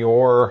on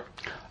your.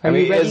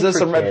 Is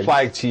this a red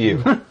flag to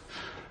you?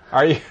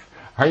 Are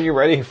you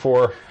ready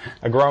for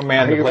a grown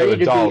man to play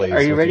with dollies?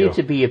 Are you ready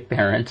to be a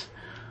parent?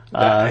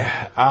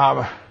 I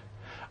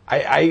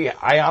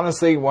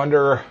honestly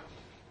wonder.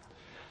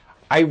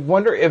 I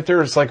wonder if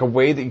there's a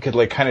way that you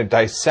could kind of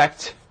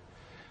dissect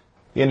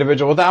the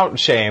individual without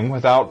shame,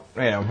 without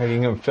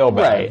making him feel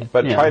bad, right,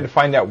 but try to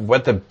find out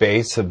what the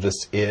base of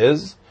this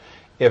is.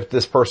 If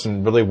this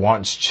person really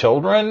wants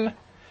children,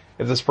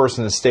 if this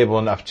person is stable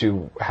enough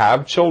to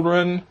have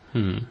children,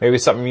 maybe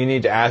something you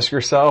need to ask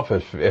yourself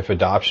if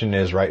adoption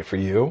is right for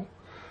you.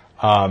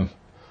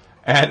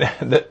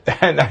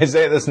 And I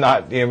say this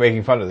not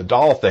making fun of the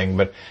doll thing,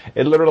 but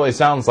it literally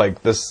sounds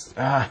like this.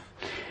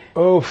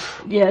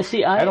 Oof. Yeah.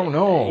 See, I don't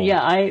know.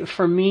 Yeah.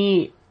 For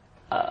me,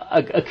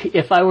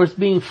 if I was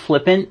being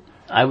flippant,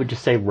 I would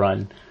just say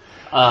run.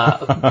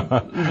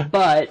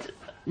 But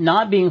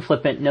not being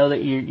flippant, know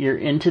that you're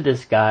into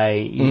this guy.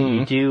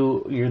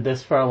 You're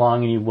this far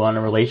along and you want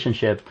a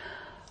relationship.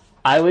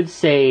 I would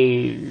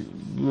say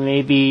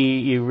maybe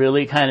you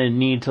really kind of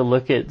need to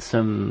look at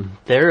some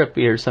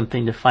therapy or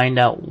something to find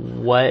out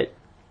what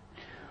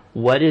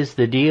is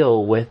the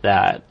deal with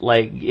that.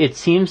 Like, it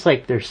seems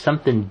like there's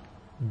something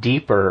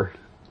deeper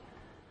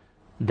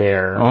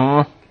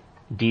there,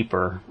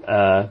 deeper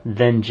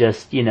than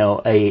just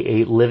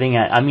a living.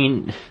 I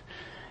mean,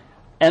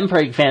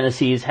 Mpreg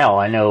fantasies. Hell,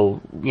 I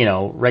know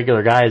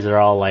regular guys are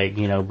all like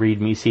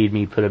breed me, seed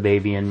me, put a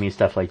baby in me,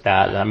 stuff like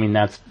that. I mean,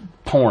 that's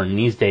porn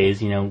these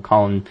days,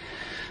 calling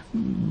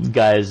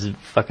guys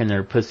fucking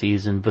their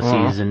pussies and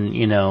bussies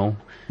and,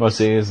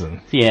 Pussies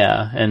and...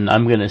 Yeah, and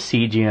I'm gonna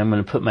seed you, I'm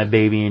gonna put my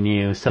baby in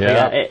you, stuff like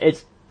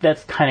that.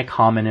 That's kind of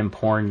common in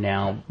porn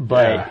now,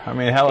 but... Yeah, I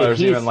mean, hell,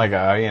 there's even like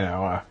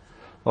a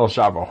Little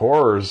Shop of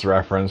Horrors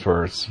reference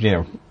where it's,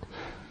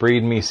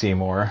 breed me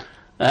Seymour.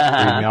 Breed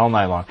me all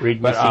night long.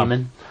 Breed me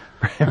semen.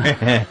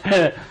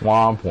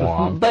 Womp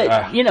womp.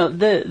 But,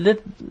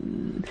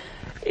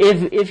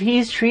 if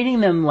he's treating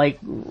them like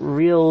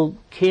real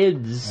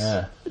kids,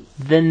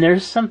 then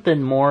there's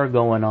something more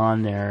going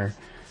on there,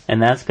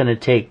 and that's going to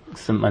take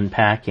some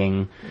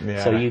unpacking.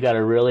 Yeah. So you got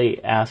to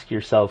really ask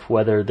yourself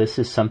whether this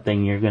is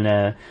something you're going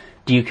to...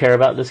 Do you care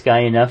about this guy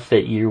enough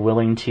that you're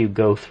willing to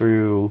go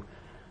through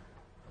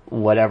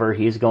whatever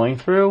he's going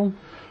through?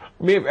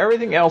 I mean, if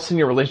everything else in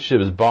your relationship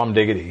is bomb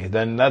diggity,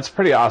 then that's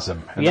pretty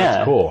awesome. And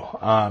that's cool.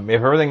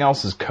 If everything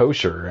else is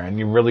kosher and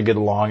you really get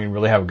along and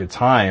really have a good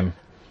time,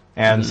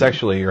 and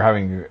sexually you're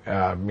having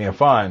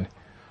fun,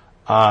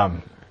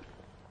 I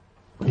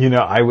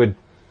would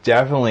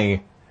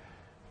definitely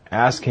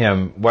ask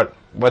him what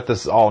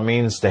this all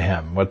means to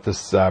him, what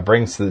this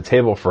brings to the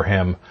table for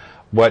him,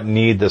 what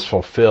need this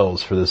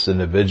fulfills for this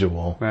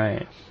individual.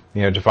 Right.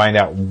 To find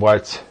out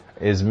what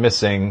is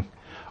missing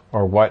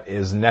or what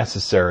is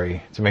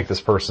necessary to make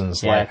this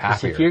person's life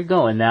happier. If you're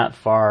going that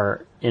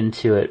far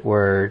into it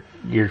where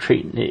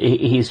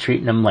he's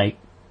treating them like,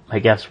 I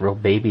guess, real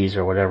babies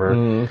or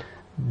whatever,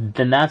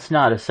 then that's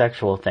not a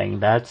sexual thing.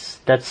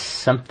 That's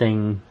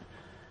something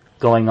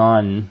going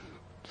on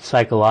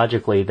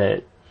psychologically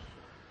that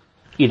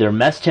either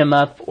messed him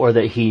up or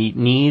that he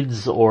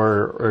needs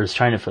or is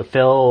trying to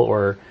fulfill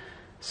or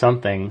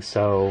something.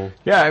 So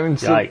yeah, I mean,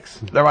 yikes.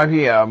 There might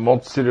be a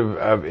multitude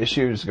of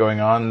issues going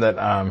on that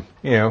right.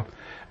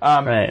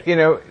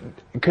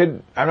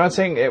 I'm not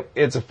saying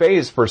it's a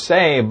phase per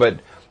se, but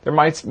there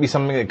might be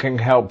something that can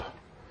help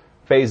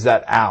phase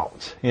that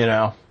out.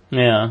 Yeah.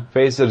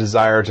 Phase the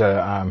desire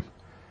to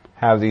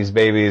have these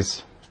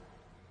babies.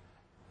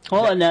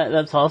 Well, and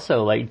that's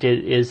also like,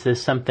 is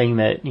this something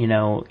that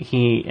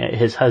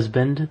his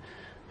husband,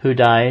 who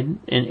died,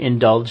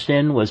 indulged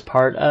in, was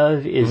part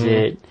of? Is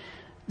it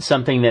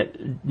something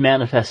that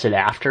manifested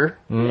after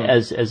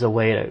as a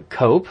way to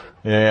cope?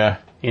 Yeah.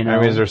 I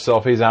mean, is there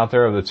selfies out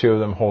there of the two of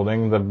them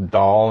holding the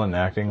doll and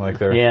acting like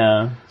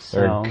they're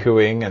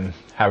cooing and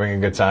having a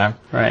good time?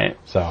 Right.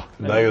 So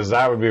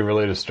that would be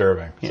really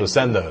disturbing. Yeah. So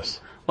send those.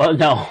 Well,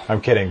 no.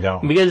 I'm kidding,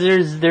 don't. Because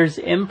there's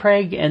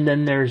impreg and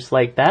then there's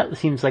like, that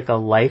seems like a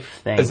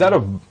life thing. Is that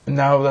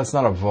no, that's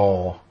not a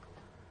vol.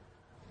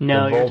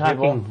 No, you're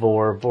talking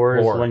vor. Vor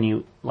is when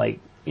you like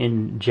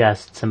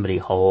ingest somebody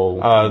whole.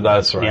 Oh,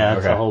 that's right. Yeah,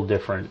 it's a whole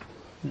different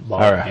ball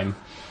game.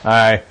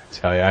 I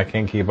tell you, I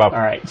can't keep up. All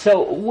right.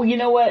 So, well, you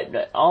know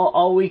what?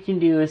 All we can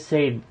do is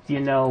say,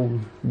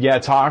 Yeah,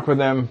 talk with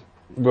them,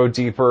 go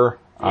deeper.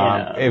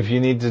 Yeah. If you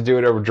need to do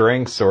it over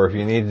drinks or if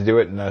you need to do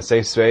it in a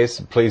safe space,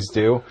 please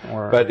do.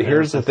 But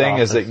here's the thing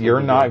is that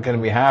you're not going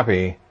to be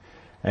happy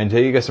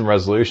until you get some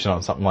resolution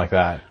on something like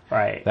that.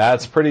 Right.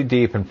 That's pretty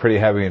deep and pretty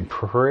heavy and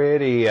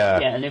pretty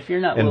and if you're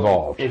not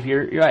involved. And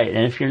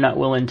if you're not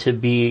willing to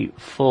be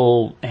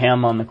full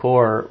ham on the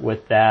core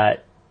with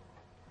that,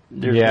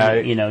 you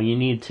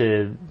need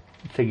to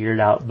figure it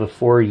out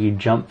before you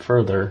jump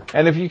further.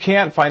 And if you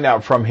can't find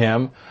out from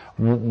him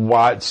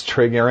what's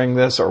triggering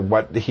this or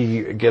what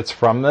he gets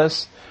from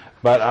this,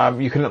 but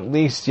you can at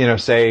least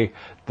say,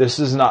 this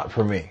is not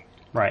for me.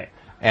 Right.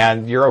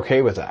 And you're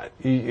okay with that.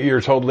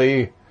 You're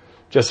totally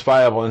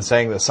justifiable in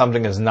saying that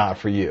something is not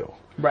for you.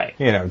 Right.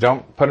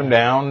 Don't put him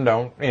down.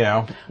 Don't,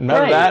 none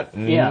of that.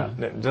 Yeah.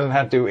 It doesn't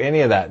have to do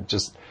any of that.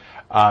 Just,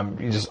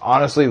 you just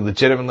honestly,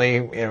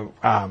 legitimately,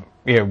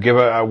 give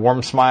a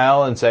warm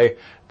smile and say,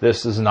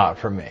 this is not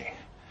for me.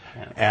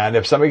 Yeah. And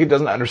if somebody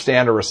doesn't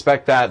understand or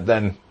respect that,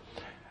 then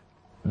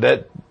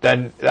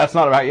that's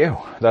not about you.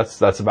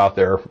 That's about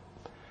their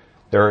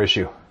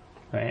issue.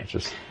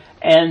 Right.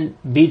 And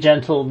be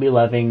gentle, be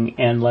loving,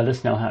 and let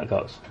us know how it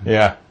goes.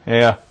 Yeah.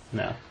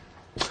 No.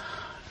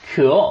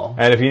 Cool.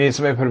 And if you need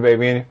somebody to put a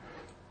baby in you,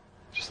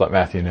 just let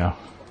Matthew know.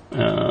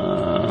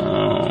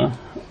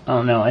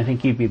 don't know. I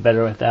think you'd be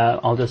better with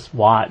that. I'll just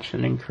watch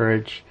and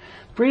encourage.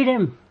 Breed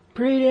him.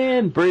 Breed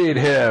him.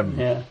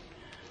 Yeah.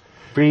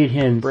 Breed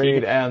him.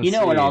 Breed and You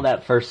know, when seed. all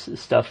that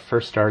stuff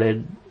first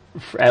started,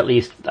 at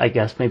least, I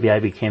guess, maybe I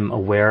became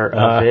aware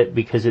of it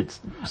because it's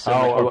so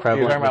much more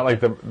prevalent. You're talking about, like,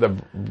 the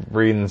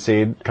breed and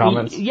seed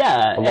comments?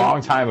 Yeah. A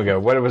long time ago.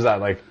 What was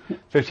that, like,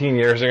 15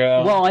 years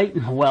ago?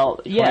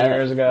 Yeah. 20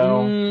 years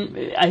ago?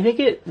 I think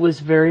it was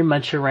very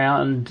much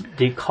around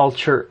the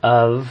culture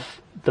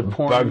of the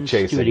porn Bug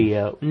chasing.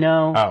 studio.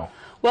 No. Oh.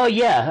 Well,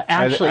 yeah,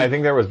 actually. I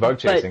think there was bug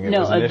chasing. But, It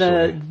was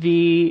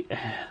initially.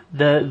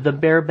 the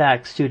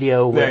bareback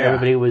studio where Yeah.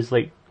 everybody was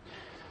like,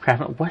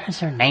 crap, what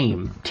is their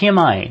name?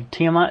 TMI.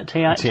 TMI.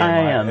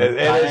 It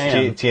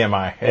is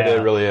TMI.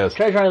 It really is.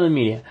 Treasure Island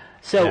Media.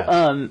 So,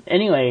 Yes.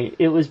 anyway,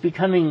 it was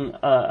becoming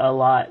a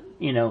lot,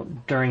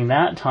 during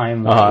that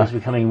time when it was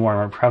becoming more and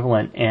more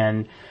prevalent.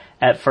 And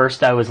at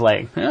first I was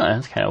like, oh,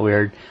 that's kind of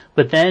weird.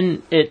 But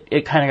then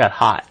it kind of got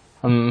hot.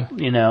 And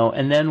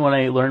then when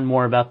I learned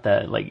more about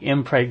the like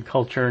impreg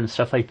culture and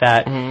stuff like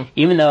that,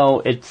 even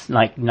though it's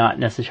like not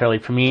necessarily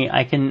for me,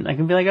 I can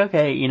be like,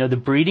 okay, the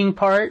breeding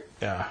part,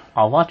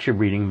 I'll watch your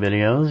breeding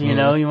videos. You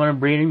want to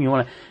breed him, you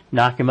want to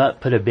knock him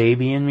up, put a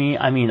baby in me.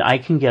 I mean, I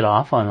can get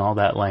off on all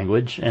that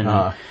language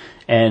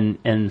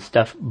and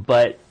stuff.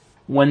 But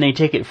when they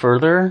take it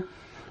further,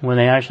 when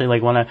they actually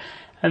like want to,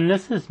 and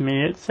this is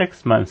me at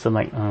 6 months, I'm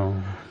like, oh.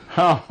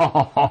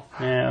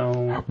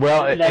 No.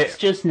 Well, that's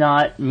just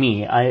not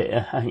me.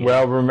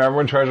 Well, remember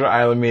when Treasure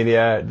Island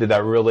Media did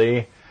that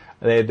really?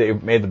 They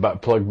made the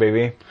butt plug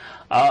baby.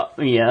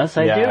 Yes,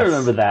 I do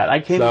remember that. I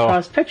came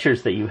across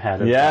pictures that you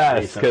had of that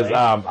recently.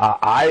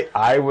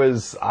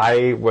 Because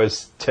I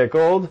was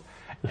tickled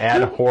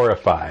and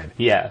horrified.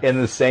 Yeah.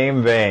 In the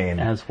same vein.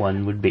 As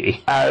one would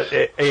be.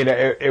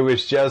 It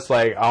was just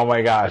like, oh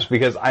my gosh,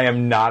 because I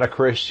am not a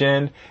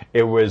Christian.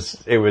 It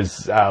was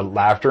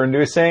laughter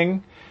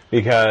inducing.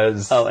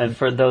 Because and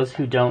for those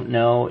who don't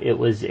know, it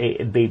was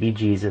a baby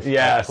Jesus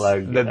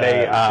plug. That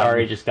they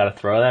sorry, just got to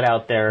throw that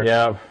out there.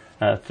 Yeah.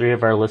 3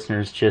 of our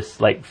listeners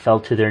just like fell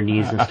to their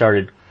knees and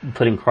started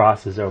putting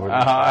crosses over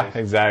them.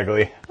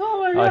 Exactly.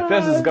 Oh my Like, God.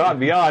 this has gone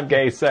beyond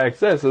gay sex.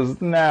 This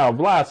is now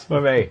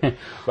blasphemy.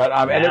 But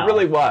and it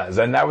really was,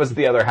 and that was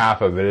the other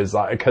half of it. Is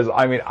because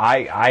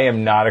I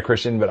am not a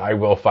Christian, but I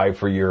will fight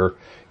for your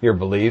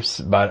beliefs.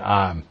 But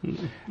I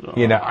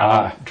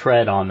won't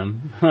tread on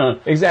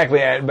them. Exactly.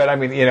 But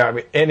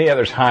any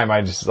other time,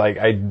 I just like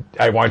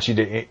I want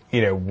you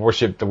to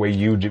worship the way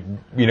you do,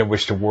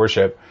 wish to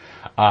worship.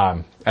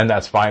 And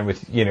that's fine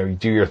with,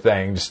 do your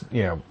thing. Just,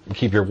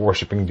 keep your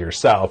worshiping to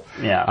yourself.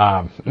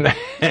 Yeah.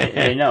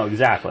 No,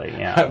 exactly.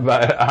 Yeah.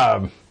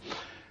 But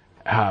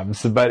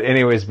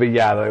anyways,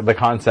 the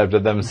concept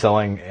of them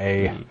selling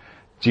a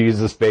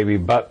Jesus baby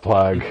butt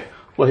plug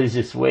was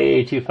just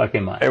way too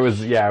fucking much. It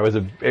was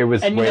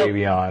way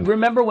beyond.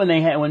 Remember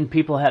when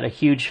people had a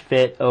huge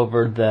fit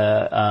over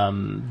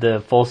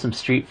the Folsom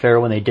Street Fair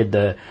when they did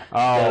the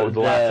Last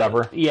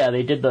Supper? Yeah,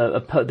 they did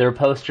their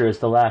poster as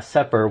the Last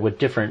Supper with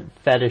different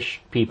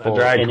fetish people, the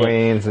drag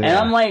queens, and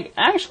I'm like,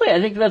 actually, I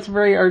think that's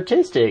very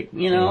artistic. I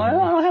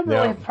don't have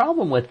really a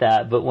problem with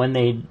that. But when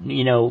they,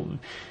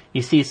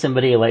 you see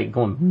somebody like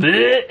going,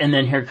 bleh, and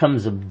then here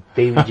comes a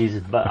baby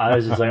Jesus butt. I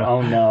was just like,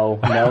 oh no.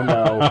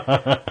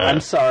 I'm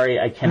sorry,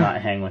 I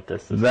cannot hang with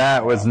this.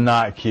 That was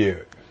not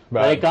cute.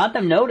 But it got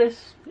them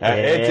noticed.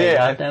 It did.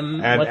 Got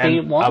them what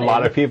they wanted. A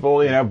lot of people,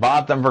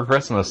 bought them for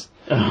Christmas.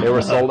 They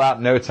were sold out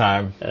in no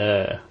time.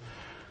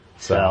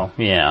 So,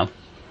 yeah.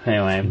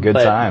 Anyway. Good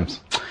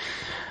times.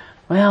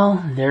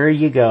 Well, there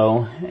you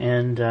go.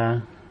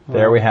 And,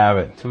 there we have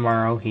it.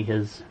 Tomorrow he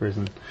has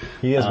risen.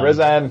 He has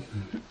risen.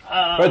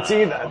 But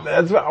see,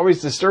 that's what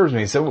always disturbs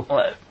me. So,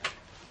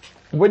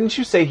 wouldn't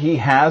you say he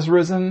has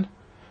risen?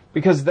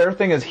 Because their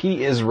thing is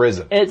he is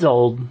risen. It's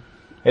old.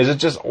 Is it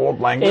just old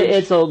language?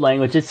 It's old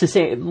language. It's the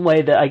same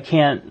way that I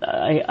can't.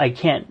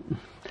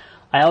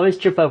 I always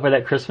trip over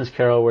that Christmas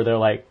carol where they're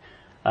like,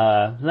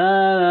 la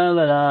la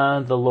la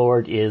la, the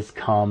Lord is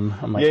come.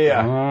 I'm like,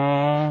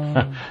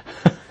 yeah.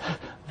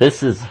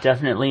 This is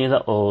definitely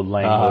the old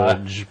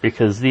language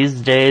because these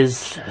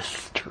days,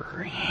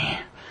 dirty.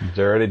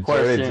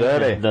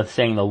 The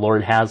saying the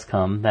Lord has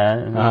come.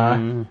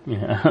 That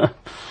yeah.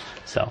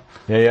 So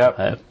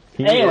yeah.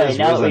 Anyway,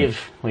 now that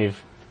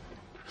we've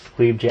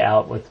squeebed you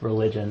out with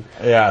religion.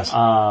 Yes.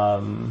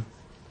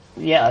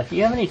 Yeah, if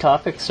you have any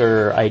topics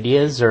or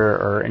ideas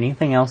or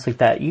anything else like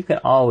that, you can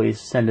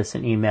always send us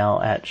an email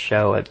at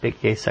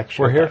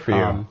show@BigGaySexual.com. We're here for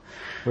you.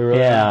 We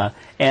really are.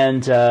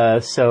 And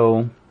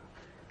so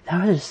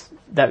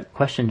that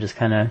question just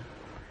kind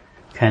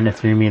of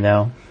threw me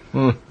though.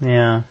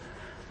 Yeah.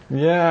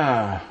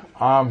 Yeah.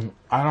 I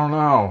don't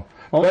know.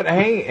 Well, but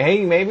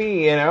hey,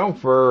 maybe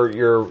for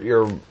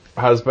your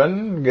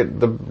husband, get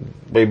the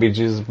baby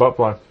Jesus butt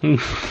plug. I'm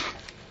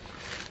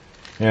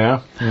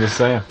just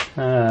saying.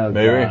 Oh,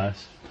 maybe.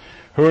 Gosh.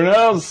 Who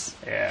knows?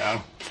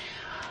 Yeah.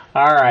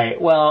 All right.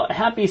 Well,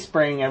 happy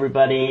spring,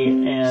 everybody.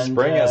 And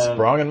spring has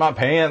sprung in my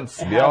pants,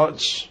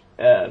 bitch.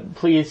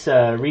 please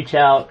reach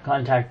out,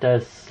 contact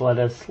us, let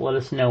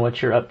us know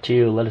what you're up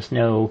to, let us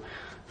know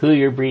who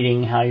you're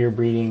breeding, how you're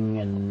breeding,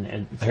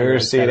 and who you're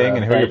seeding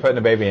and who you're putting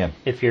a baby in.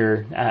 If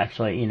you're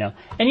actually, and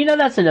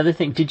that's another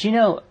thing. Did you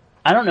know?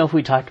 I don't know if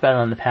we talked about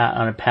it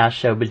on a past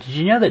show, but did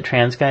you know that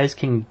trans guys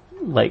can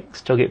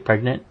still get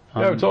pregnant?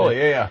 Oh, totally.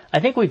 Yeah.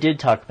 I think we did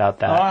talk about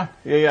that.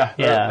 Yeah.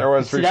 There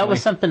was. See, that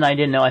was something I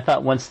didn't know. I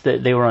thought once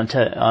that they were on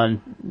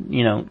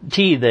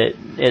T that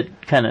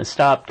it kind of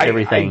stopped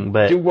everything.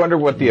 But I do wonder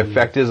what the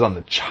effect is on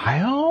the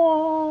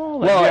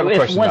child.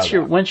 Well,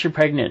 once you're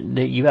pregnant,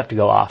 you have to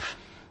go off.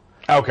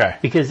 Okay.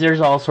 Because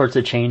there's all sorts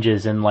of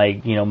changes in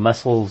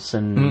muscles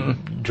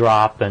and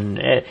drop,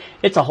 and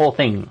it's a whole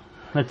thing.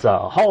 It's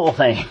a whole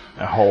thing.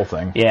 A whole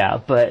thing. Yeah,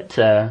 but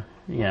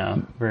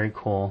very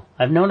cool.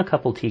 I've known a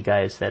couple T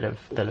guys that have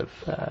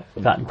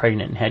gotten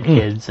pregnant and had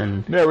kids,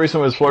 and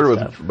recently was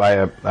flirted with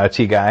by a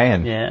T guy,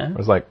 and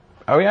was like,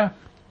 oh yeah,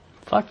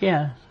 fuck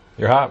yeah,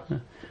 you're hot.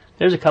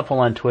 There's a couple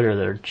on Twitter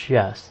that are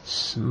just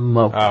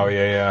smoking. Oh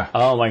yeah.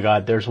 Oh my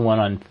God, there's one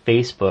on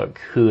Facebook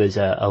who is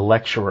a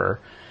lecturer,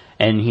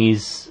 and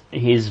he's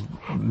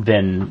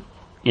been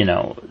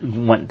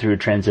went through a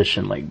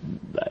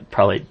transition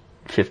probably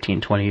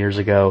 15, 20 years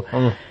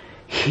ago.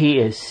 He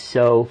is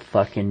so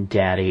fucking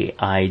daddy.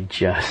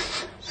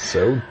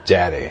 So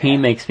daddy. He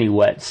makes me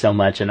wet so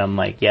much, and I'm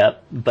like,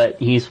 yep. But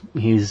he's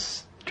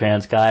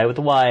trans guy with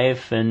a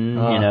wife,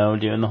 and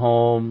doing the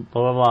whole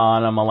blah blah blah.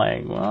 And I'm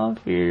like, well,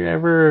 if you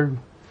ever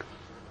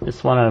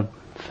just want a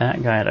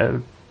fat guy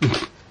to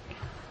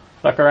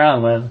fuck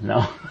around with,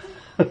 no.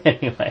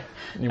 Anyway,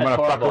 you want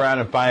to fuck around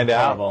and find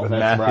out with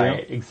That's Matthew?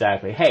 Right,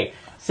 exactly. Hey,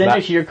 send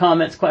us your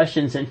comments,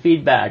 questions, and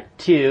feedback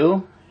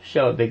to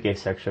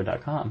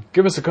show@biggaysexshow.com.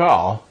 Give us a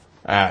call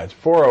at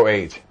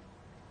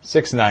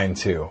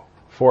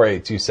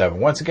 408-692-4827.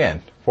 Once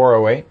again,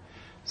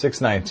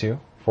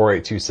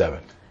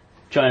 408-692-4827.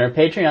 Join our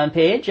Patreon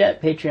page at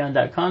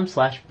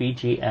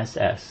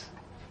patreon.com/BGSS.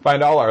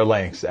 Find all our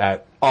links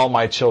at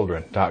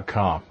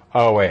allmychildren.com.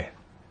 Oh, wait.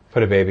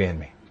 Put a baby in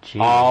me.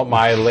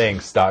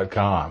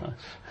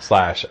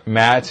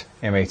 Allmylinks.com/Matt,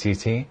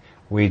 M-A-T-T,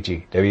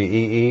 Ouija,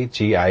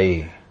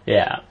 W-E-E-G-I-E.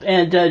 Yeah,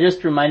 and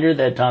just a reminder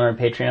that on our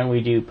Patreon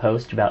we do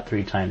post about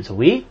 3 times a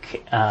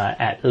week,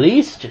 at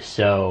least,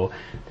 so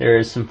there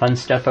is some fun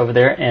stuff over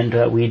there,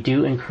 and we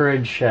do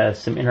encourage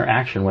some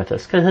interaction with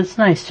us, because it's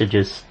nice to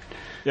just,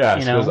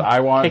 because I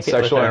want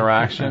sexual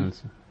interaction.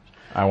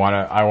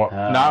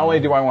 Not only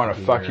do I want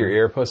to fuck your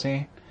ear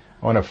pussy,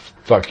 I want to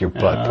fuck your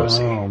butt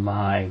pussy. Oh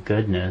my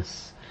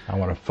goodness. I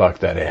want to fuck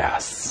that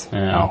ass.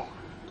 Oh.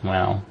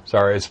 Well.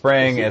 Sorry, it's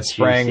spraying.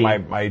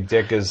 My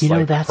dick is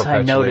that's how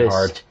I noticed.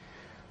 Hard.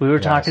 We were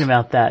talking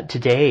about that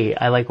today.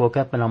 I woke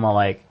up and I'm all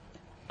like,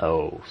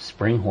 oh,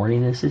 spring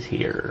horniness is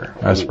here.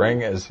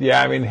 Spring is,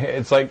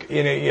 it's like,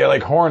 you're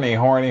like horny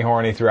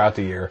throughout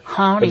the year.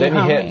 But then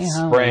you hit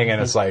spring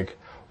and it's like,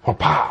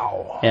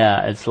 pow.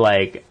 Yeah, it's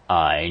like,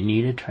 I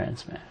need a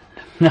trans man.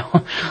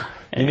 No.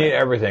 You need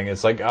everything.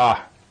 It's like,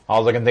 all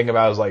I can think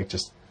about is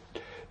just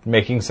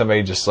making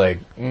somebody just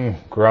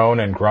groan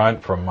and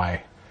grunt from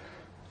my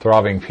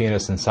throbbing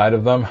penis inside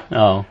of them.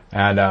 Oh.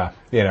 And,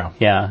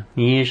 Yeah,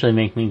 you usually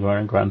make me groan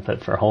and grunt,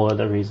 but for whole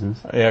other reasons.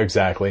 Yeah,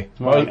 exactly.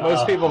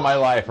 Most people in my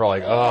life are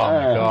like, oh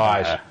my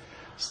gosh,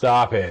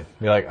 stop it.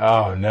 You're like,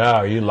 oh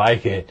no, you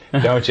like it,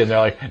 don't you? And they're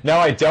like, no,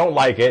 I don't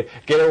like it.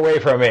 Get away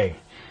from me.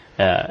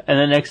 And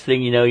the next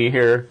thing you know, you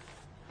hear,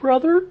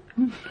 brother.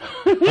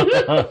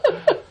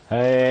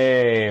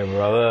 Hey,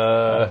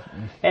 brother.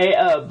 Hey,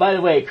 by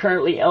the way,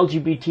 currently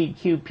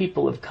LGBTQ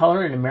people of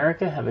color in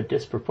America have a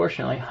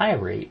disproportionately high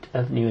rate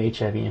of new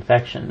HIV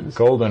infections.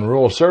 Golden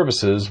Rule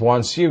Services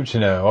wants you to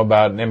know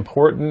about an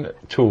important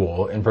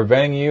tool in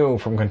preventing you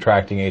from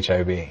contracting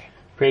HIV.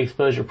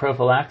 Pre-exposure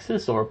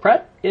prophylaxis, or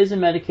PrEP, is a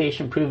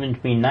medication proven to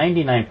be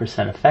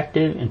 99%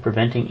 effective in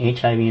preventing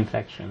HIV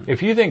infection.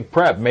 If you think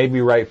PrEP may be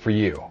right for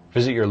you,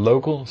 visit your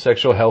local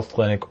sexual health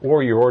clinic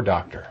or your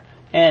doctor.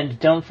 And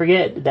don't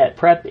forget that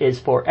PrEP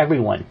is for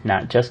everyone,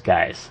 not just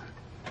guys.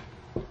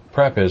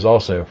 PrEP is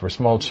also for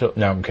small children.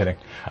 No, I'm kidding.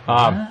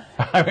 I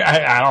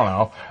don't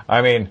know.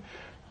 I mean,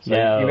 you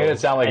made it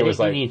sound like it was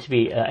like... you need to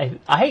be...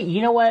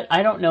 you know what?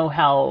 I don't know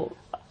how...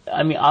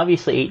 I mean,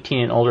 obviously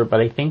 18 and older,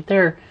 but I think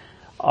there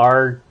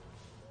are...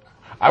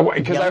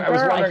 Because I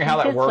was wondering how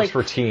that works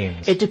for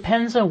teens. It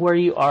depends on where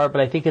you are, but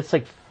I think it's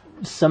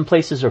some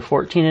places are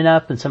 14 and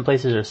up, and some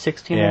places are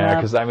 16 and up. Yeah,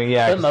 because but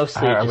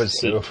mostly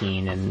just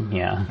 18 and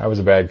I was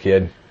a bad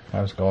kid.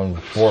 I was going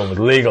before it was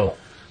legal.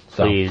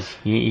 So. Please,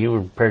 you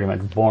were pretty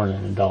much born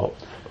an adult.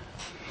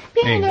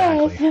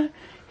 Exactly.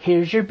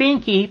 Here's your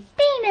binky.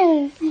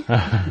 Penis.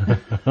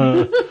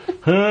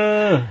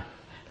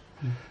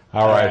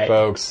 All right,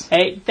 folks.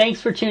 Hey, thanks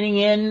for tuning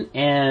in,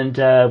 and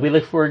we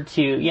look forward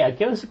to,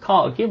 give us a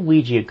call. Give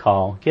Ouija a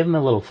call. Give him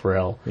a little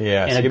thrill.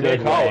 Yes, give me a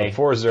call at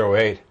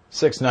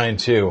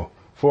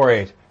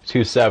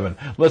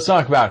 408-692-4827. Let's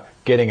talk about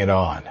getting it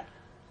on.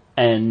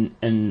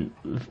 And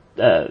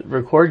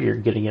record your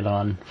getting it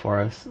on for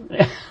us.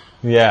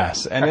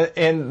 Yes, and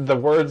in the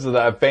words of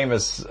the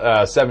famous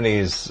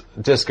 70s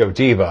disco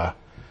diva,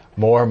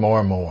 more,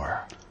 more,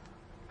 more.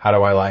 How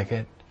do I like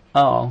it?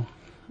 Oh,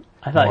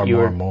 I thought you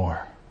were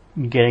more.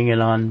 getting it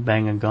on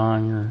Bang a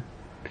Gong. Or...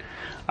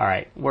 All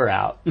right, we're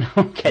out. Catch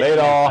you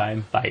next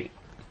time. Bye.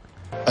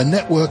 A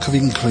network of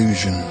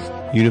inclusion.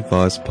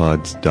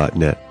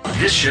 UnivazPods.net.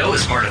 This show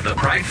is part of the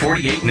Pride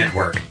 48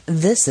 network.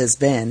 This has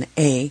been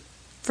a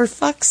For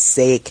Fuck's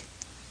Sake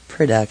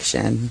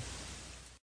production.